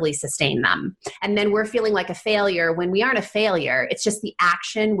possibly sustain them. And then we're feeling like a failure when we aren't a failure. It's just the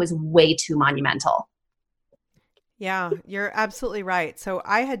action was way too monumental. Yeah, you're absolutely right. So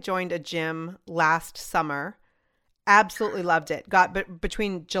I had joined a gym last summer. Absolutely loved it. Got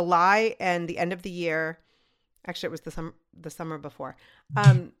between July and the end of the year. Actually, it was the summer before.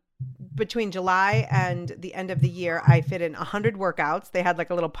 Between July and the end of the year, I fit in 100 workouts. They had like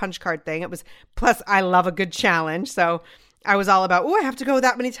a little punch card thing. It was, plus I love a good challenge. So I was all about, I have to go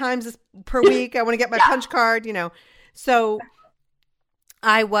that many times per week. I want to get my punch card, So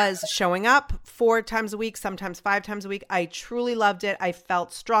I was showing up 4 times a week, sometimes 5 times a week. I truly loved it. I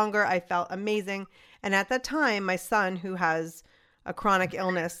felt stronger. I felt amazing. And at that time, my son, who has a chronic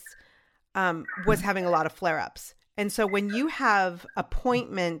illness, was having a lot of flare-ups. And so when you have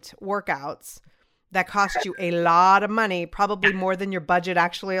appointment workouts that cost you a lot of money, probably more than your budget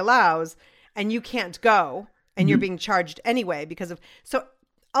actually allows, and you can't go and you're being charged anyway so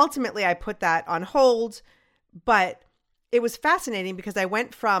ultimately I put that on hold, but it was fascinating because I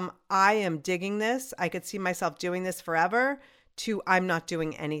went from, I am digging this, I could see myself doing this forever, to I'm not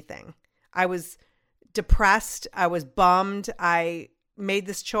doing anything. I was depressed. I was bummed. I made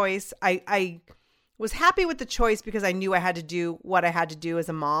this choice. I was happy with the choice because I knew I had to do what I had to do as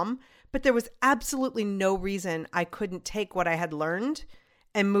a mom, but there was absolutely no reason I couldn't take what I had learned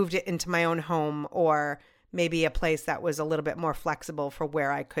and moved it into my own home, or maybe a place that was a little bit more flexible for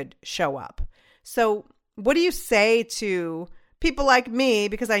where I could show up. So what do you say to people like me,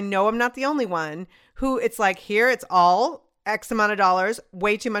 because I know I'm not the only one, who it's like, here it's all X amount of dollars,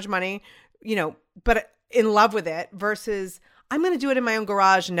 way too much money, but in love with it, versus I'm going to do it in my own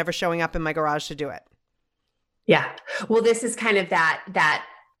garage and never showing up in my garage to do it. Yeah. Well, this is kind of that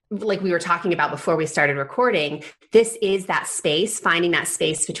like we were talking about before we started recording, this is that space, finding that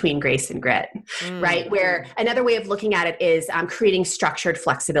space between grace and grit, right? Where another way of looking at it is creating structured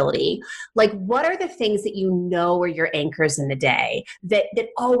flexibility. Like, what are the things that are your anchors in the day that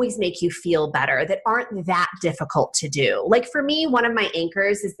always make you feel better, that aren't that difficult to do? Like for me, one of my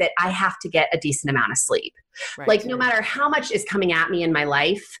anchors is that I have to get a decent amount of sleep. Right. Like no matter how much is coming at me in my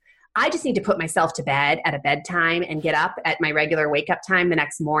life, I just need to put myself to bed at a bedtime and get up at my regular wake up time the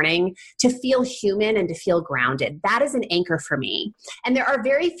next morning to feel human and to feel grounded. That is an anchor for me. And there are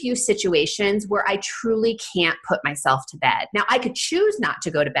very few situations where I truly can't put myself to bed. Now, I could choose not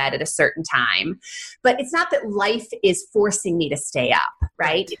to go to bed at a certain time, but it's not that life is forcing me to stay up,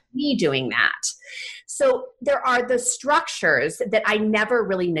 right? It's me doing that. So there are the structures that I never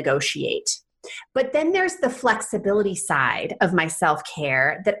really negotiate. But then there's the flexibility side of my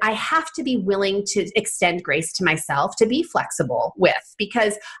self-care that I have to be willing to extend grace to myself to be flexible with,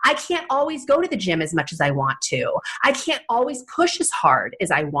 because I can't always go to the gym as much as I want to. I can't always push as hard as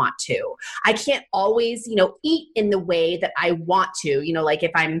I want to. I can't always, eat in the way that I want to, like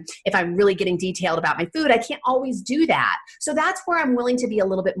if I'm really getting detailed about my food, I can't always do that. So that's where I'm willing to be a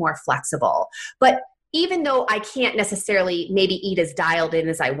little bit more flexible. But even though I can't necessarily maybe eat as dialed in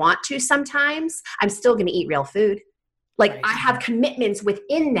as I want to sometimes, I'm still going to eat real food. Like I have commitments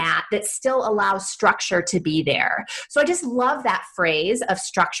within that still allows structure to be there. So I just love that phrase of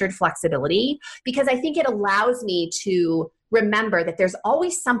structured flexibility, because I think it allows me to remember that there's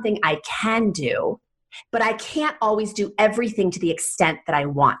always something I can do, but I can't always do everything to the extent that I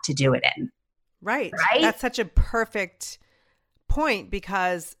want to do it in. Right. That's such a perfect point,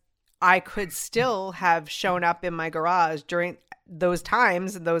 because I could still have shown up in my garage during those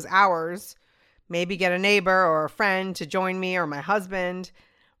times and those hours, maybe get a neighbor or a friend to join me or my husband,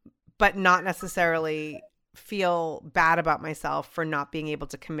 but not necessarily feel bad about myself for not being able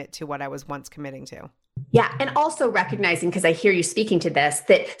to commit to what I was once committing to. Yeah. And also recognizing, because I hear you speaking to this,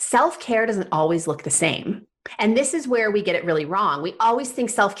 that self-care doesn't always look the same. And this is where we get it really wrong. We always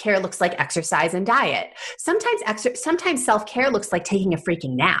think self-care looks like exercise and diet. Sometimes self-care looks like taking a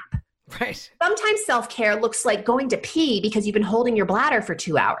freaking nap. Right. Sometimes self-care looks like going to pee because you've been holding your bladder for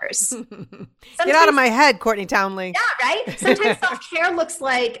 2 hours. Get out of my head, Courtney Townley. Yeah, right? Sometimes self-care looks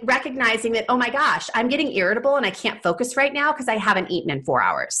like recognizing that, oh my gosh, I'm getting irritable and I can't focus right now because I haven't eaten in 4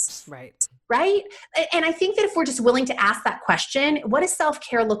 hours. Right. Right? And I think that if we're just willing to ask that question, what does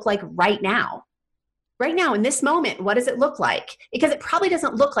self-care look like right now? Right now, in this moment, what does it look like? Because it probably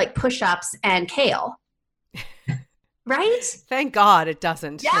doesn't look like push-ups and kale. Right? Thank God it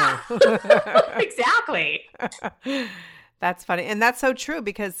doesn't. Yeah, no. Exactly. That's funny. And that's so true,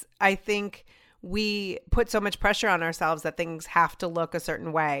 because I think we put so much pressure on ourselves that things have to look a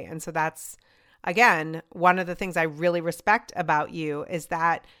certain way. And so that's, again, one of the things I really respect about you is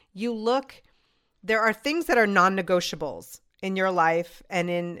that there are things that are non-negotiables in your life,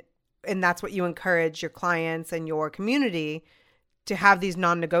 and that's what you encourage your clients and your community to have, these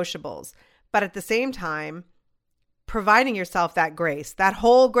non-negotiables. But at the same time, providing yourself that grace, that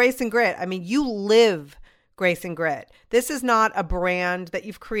whole grace and grit. I mean, you live Grace and Grit. This is not a brand that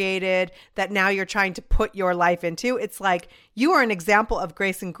you've created that now you're trying to put your life into. It's like you are an example of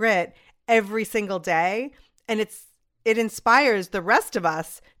Grace and Grit every single day. And it inspires the rest of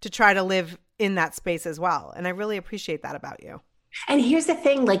us to try to live in that space as well. And I really appreciate that about you. And here's the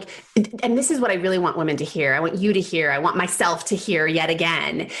thing, like, and this is what I really want women to hear. I want you to hear. I want myself to hear yet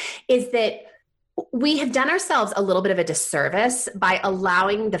again, is that we have done ourselves a little bit of a disservice by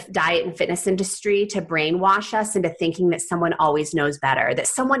allowing the diet and fitness industry to brainwash us into thinking that someone always knows better, that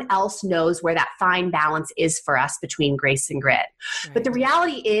someone else knows where that fine balance is for us between grace and grit. Right. But the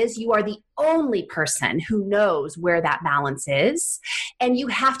reality is you are the only person who knows where that balance is, and you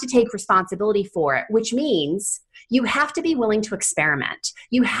have to take responsibility for it, which means you have to be willing to experiment.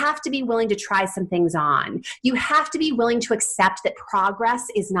 You have to be willing to try some things on. You have to be willing to accept that progress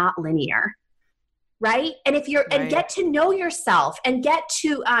is not linear. Right. And if you're, and get to know yourself and get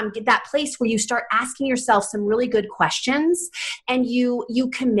to get that place where you start asking yourself some really good questions, and you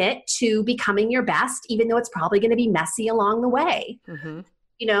commit to becoming your best, even though it's probably going to be messy along the way,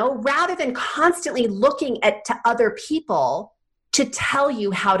 you know, rather than constantly looking to other people to tell you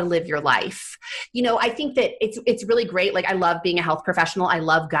how to live your life. You know, I think that it's really great. Like, I love being a health professional. I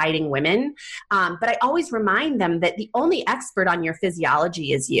love guiding women. But I always remind them that the only expert on your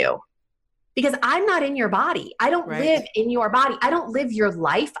physiology is you. Because I'm not in your body. I don't live in your body. I don't live your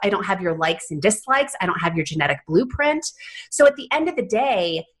life. I don't have your likes and dislikes. I don't have your genetic blueprint. So at the end of the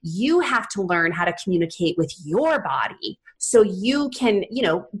day, you have to learn how to communicate with your body so you can, you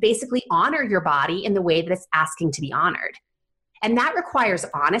know, basically honor your body in the way that it's asking to be honored. And that requires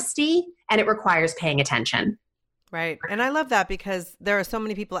honesty, and it requires paying attention. Right. And I love that, because there are so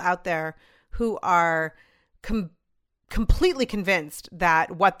many people out there who are completely convinced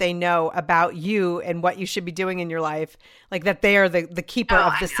that what they know about you and what you should be doing in your life, like that they are the keeper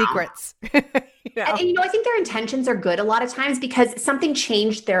of the secrets. You know? And, you know, I think their intentions are good a lot of times because something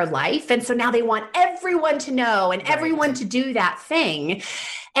changed their life. And so now they want everyone to know and everyone to do that thing.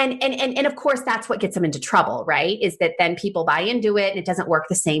 And of course, that's what gets them into trouble, right? Is that then people buy into it and it doesn't work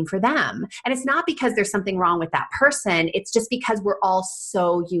the same for them. And it's not because there's something wrong with that person. It's just because we're all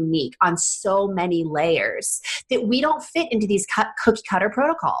so unique on so many layers that we don't fit into these cookie cutter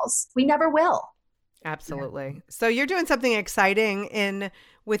protocols. We never will. Absolutely. So you're doing something exciting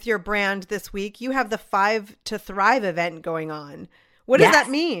with your brand this week. You have the 5 to Thrive event going on. What does that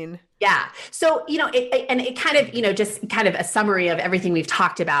mean? Yeah. So, you know, it kind of, you know, just kind of a summary of everything we've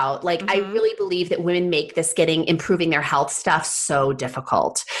talked about. Like, I really believe that women make this improving their health stuff so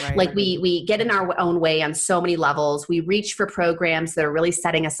difficult. Right. Like we get in our own way on so many levels. We reach for programs that are really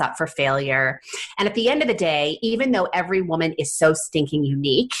setting us up for failure. And at the end of the day, even though every woman is so stinking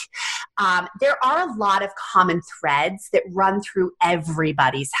unique, there are a lot of common threads that run through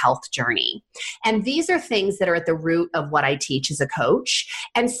everybody's health journey. And these are things that are at the root of what I teach as a coach.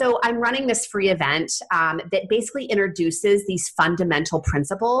 And so I'm running this free event that basically introduces these fundamental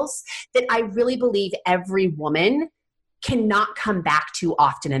principles that I really believe every woman cannot come back to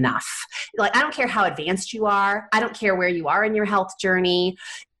often enough. Like, I don't care how advanced you are. I don't care where you are in your health journey.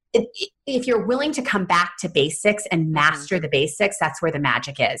 If you're willing to come back to basics and master the basics, that's where the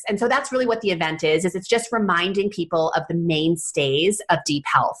magic is. And so that's really what the event is it's just reminding people of the mainstays of deep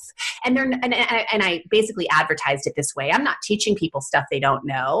health. And I basically advertised it this way. I'm not teaching people stuff they don't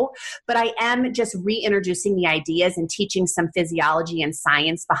know, but I am just reintroducing the ideas and teaching some physiology and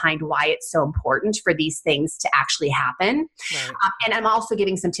science behind why it's so important for these things to actually happen. Right. And I'm also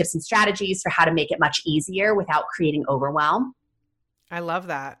giving some tips and strategies for how to make it much easier without creating overwhelm. I love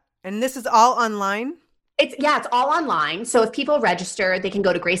that. And this is all online? It's all online. So if people register, they can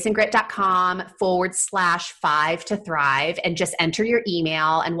go to graceandgrit.com/5 to Thrive and just enter your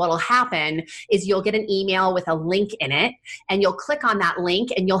email. And what'll happen is you'll get an email with a link in it, and you'll click on that link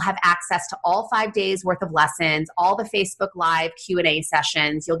and you'll have access to all 5 days worth of lessons, all the Facebook Live Q&A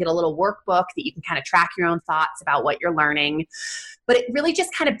sessions. You'll get a little workbook that you can kind of track your own thoughts about what you're learning. But it really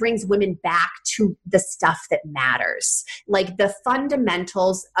just kind of brings women back to the stuff that matters, like the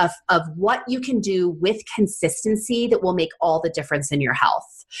fundamentals of what you can do with consistency that will make all the difference in your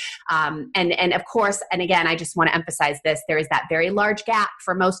health. And of course, and again, I just want to emphasize this, there is that very large gap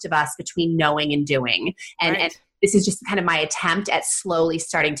for most of us between knowing and doing. And this is just kind of my attempt at slowly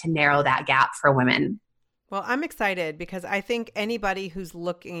starting to narrow that gap for women. Well, I'm excited because I think anybody who's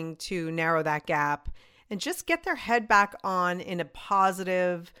looking to narrow that gap and just get their head back on in a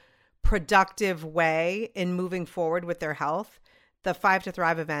positive, productive way in moving forward with their health, the 5 to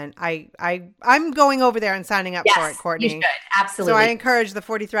Thrive event, I'm going over there and signing up for it, Courtney. You should. Absolutely. So I encourage the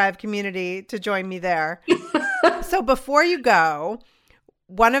 40 Thrive community to join me there. So before you go,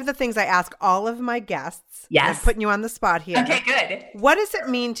 one of the things I ask all of my guests, yes, I'm putting you on the spot here. Okay, good. What does it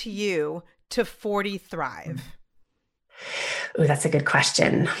mean to you to 40 thrive? Oh, that's a good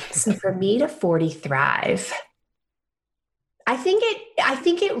question. So for me to 40 thrive, I think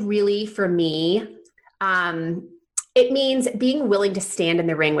it really, for me, it means being willing to stand in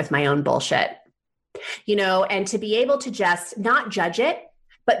the ring with my own bullshit, and to be able to just not judge it,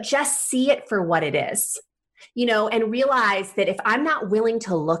 but just see it for what it is, and realize that if I'm not willing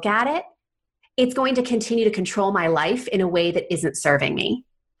to look at it, it's going to continue to control my life in a way that isn't serving me.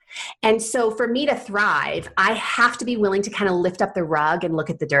 And so for me to thrive, I have to be willing to kind of lift up the rug and look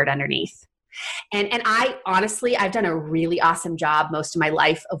at the dirt underneath. And I honestly, I've done a really awesome job most of my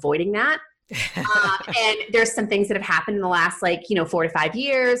life avoiding that. And there's some things that have happened in the last 4 to 5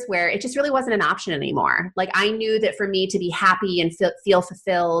 years where it just really wasn't an option anymore. Like I knew that for me to be happy and feel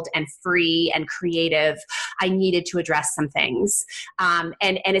fulfilled and free and creative, I needed to address some things.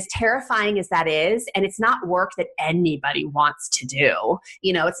 And as terrifying as that is, and it's not work that anybody wants to do,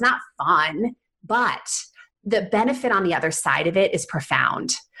 it's not fun, but the benefit on the other side of it is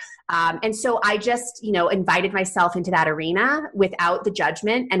profound. And so I just, invited myself into that arena without the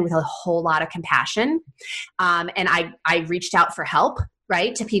judgment and with a whole lot of compassion. And I reached out for help,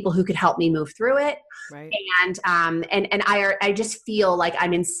 right, to people who could help me move through it. Right. And I just feel like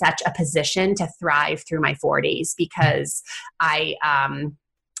I'm in such a position to thrive through my 40s because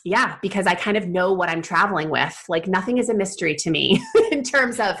because I kind of know what I'm traveling with. Like nothing is a mystery to me in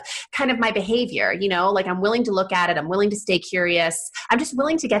terms of kind of my behavior, like I'm willing to look at it. I'm willing to stay curious. I'm just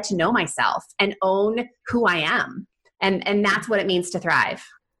willing to get to know myself and own who I am. And that's what it means to thrive.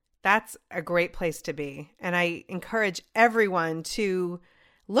 That's a great place to be. And I encourage everyone to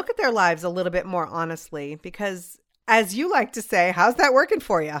look at their lives a little bit more honestly, because as you like to say, how's that working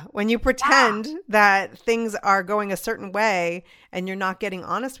for you? When you pretend that things are going a certain way and you're not getting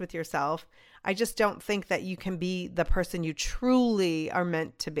honest with yourself, I just don't think that you can be the person you truly are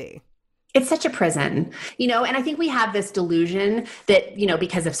meant to be. It's such a prison, and I think we have this delusion that,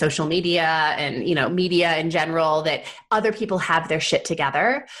 because of social media and, media in general, that other people have their shit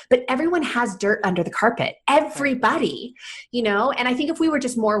together, but everyone has dirt under the carpet, everybody, and I think if we were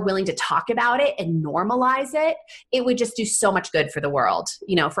just more willing to talk about it and normalize it, it would just do so much good for the world,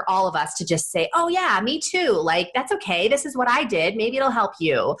 for all of us to just say, oh yeah, me too. Like, that's okay. This is what I did. Maybe it'll help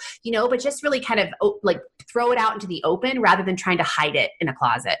you, but just really kind of throw it out into the open rather than trying to hide it in a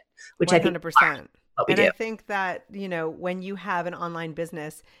closet. Which 100%. I think what we do. I think that, when you have an online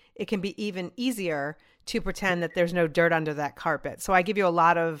business, it can be even easier to pretend that there's no dirt under that carpet. So I give you a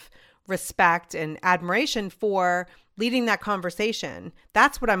lot of respect and admiration for leading that conversation.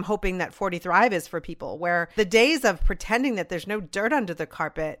 That's what I'm hoping that 40 Thrive is for people, where the days of pretending that there's no dirt under the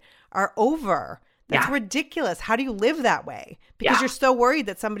carpet are over. That's ridiculous. How do you live that way? Because you're so worried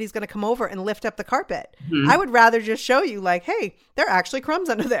that somebody's going to come over and lift up the carpet. Mm-hmm. I would rather just show you hey, there are actually crumbs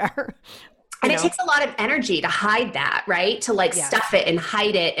under there. And it takes a lot of energy to hide that, right? To stuff it and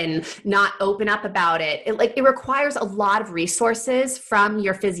hide it and not open up about it. It requires a lot of resources from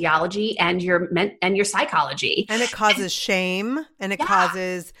your physiology and your psychology. And it causes shame and it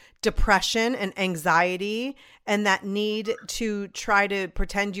causes depression and anxiety and that need to try to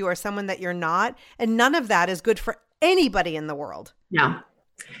pretend you are someone that you're not. And none of that is good for anybody in the world. No.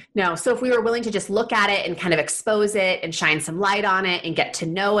 So if we were willing to just look at it and kind of expose it and shine some light on it and get to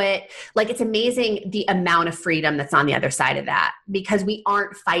know it, it's amazing the amount of freedom that's on the other side of that, because we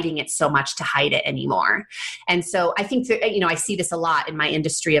aren't fighting it so much to hide it anymore. And so I think that, I see this a lot in my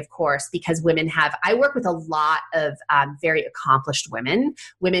industry, of course, because I work with a lot of very accomplished women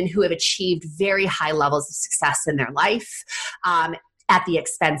who have achieved very high levels of success in their life at the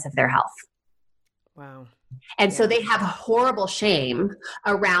expense of their health. Wow. And so they have horrible shame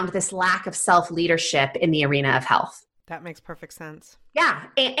around this lack of self-leadership in the arena of health. That makes perfect sense. Yeah.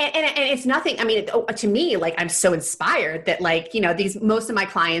 And it's nothing. I mean, to me, I'm so inspired that most of my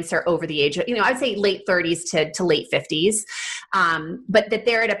clients are over the age of, I'd say late 30s to late 50s. But that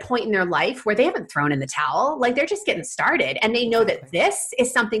they're at a point in their life where they haven't thrown in the towel. They're just getting started and they know that this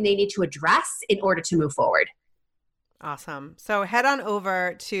is something they need to address in order to move forward. Awesome. So head on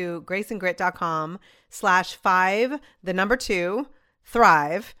over to graceandgrit.com/5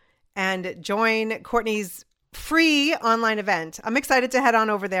 thrive and join Courtney's free online event. I'm excited to head on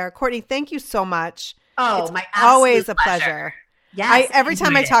over there. Courtney, thank you so much. Oh, it's my always a pleasure. Yes. Every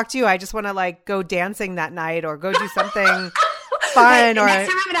time I talk to you, I just want to go dancing that night or go do something fun. Or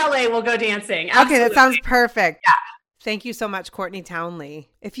next time I'm in LA, we'll go dancing. Absolutely. Okay, that sounds perfect. Yeah. Thank you so much, Courtney Townley.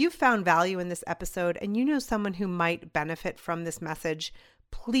 If you found value in this episode and you know someone who might benefit from this message,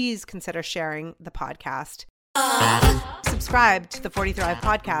 please consider sharing the podcast. Subscribe to the 40 Thrive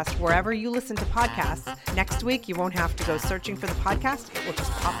podcast wherever you listen to podcasts. Next week, you won't have to go searching for the podcast. It will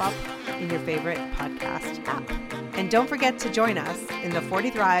just pop up in your favorite podcast app. And don't forget to join us in the 40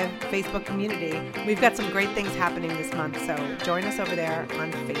 Thrive Facebook community. We've got some great things happening this month, so join us over there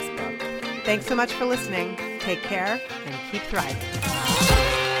on Facebook. Thanks so much for listening. Take care and keep thriving.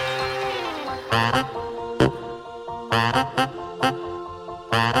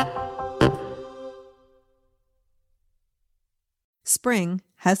 Spring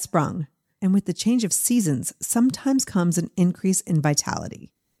has sprung, and with the change of seasons, sometimes comes an increase in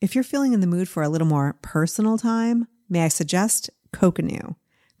vitality. If you're feeling in the mood for a little more personal time, may I suggest Coconut.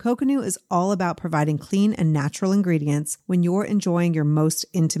 Coconut is all about providing clean and natural ingredients when you're enjoying your most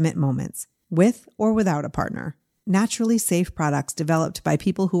intimate moments, with or without a partner. Naturally safe products developed by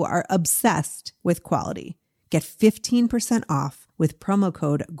people who are obsessed with quality. Get 15% off with promo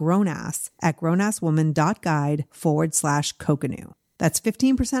code GROWNASS at grownasswoman.guide/coconut. That's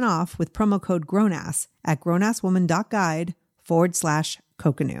 15% off with promo code GROWNASS at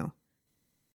grownasswoman.guide/coconut.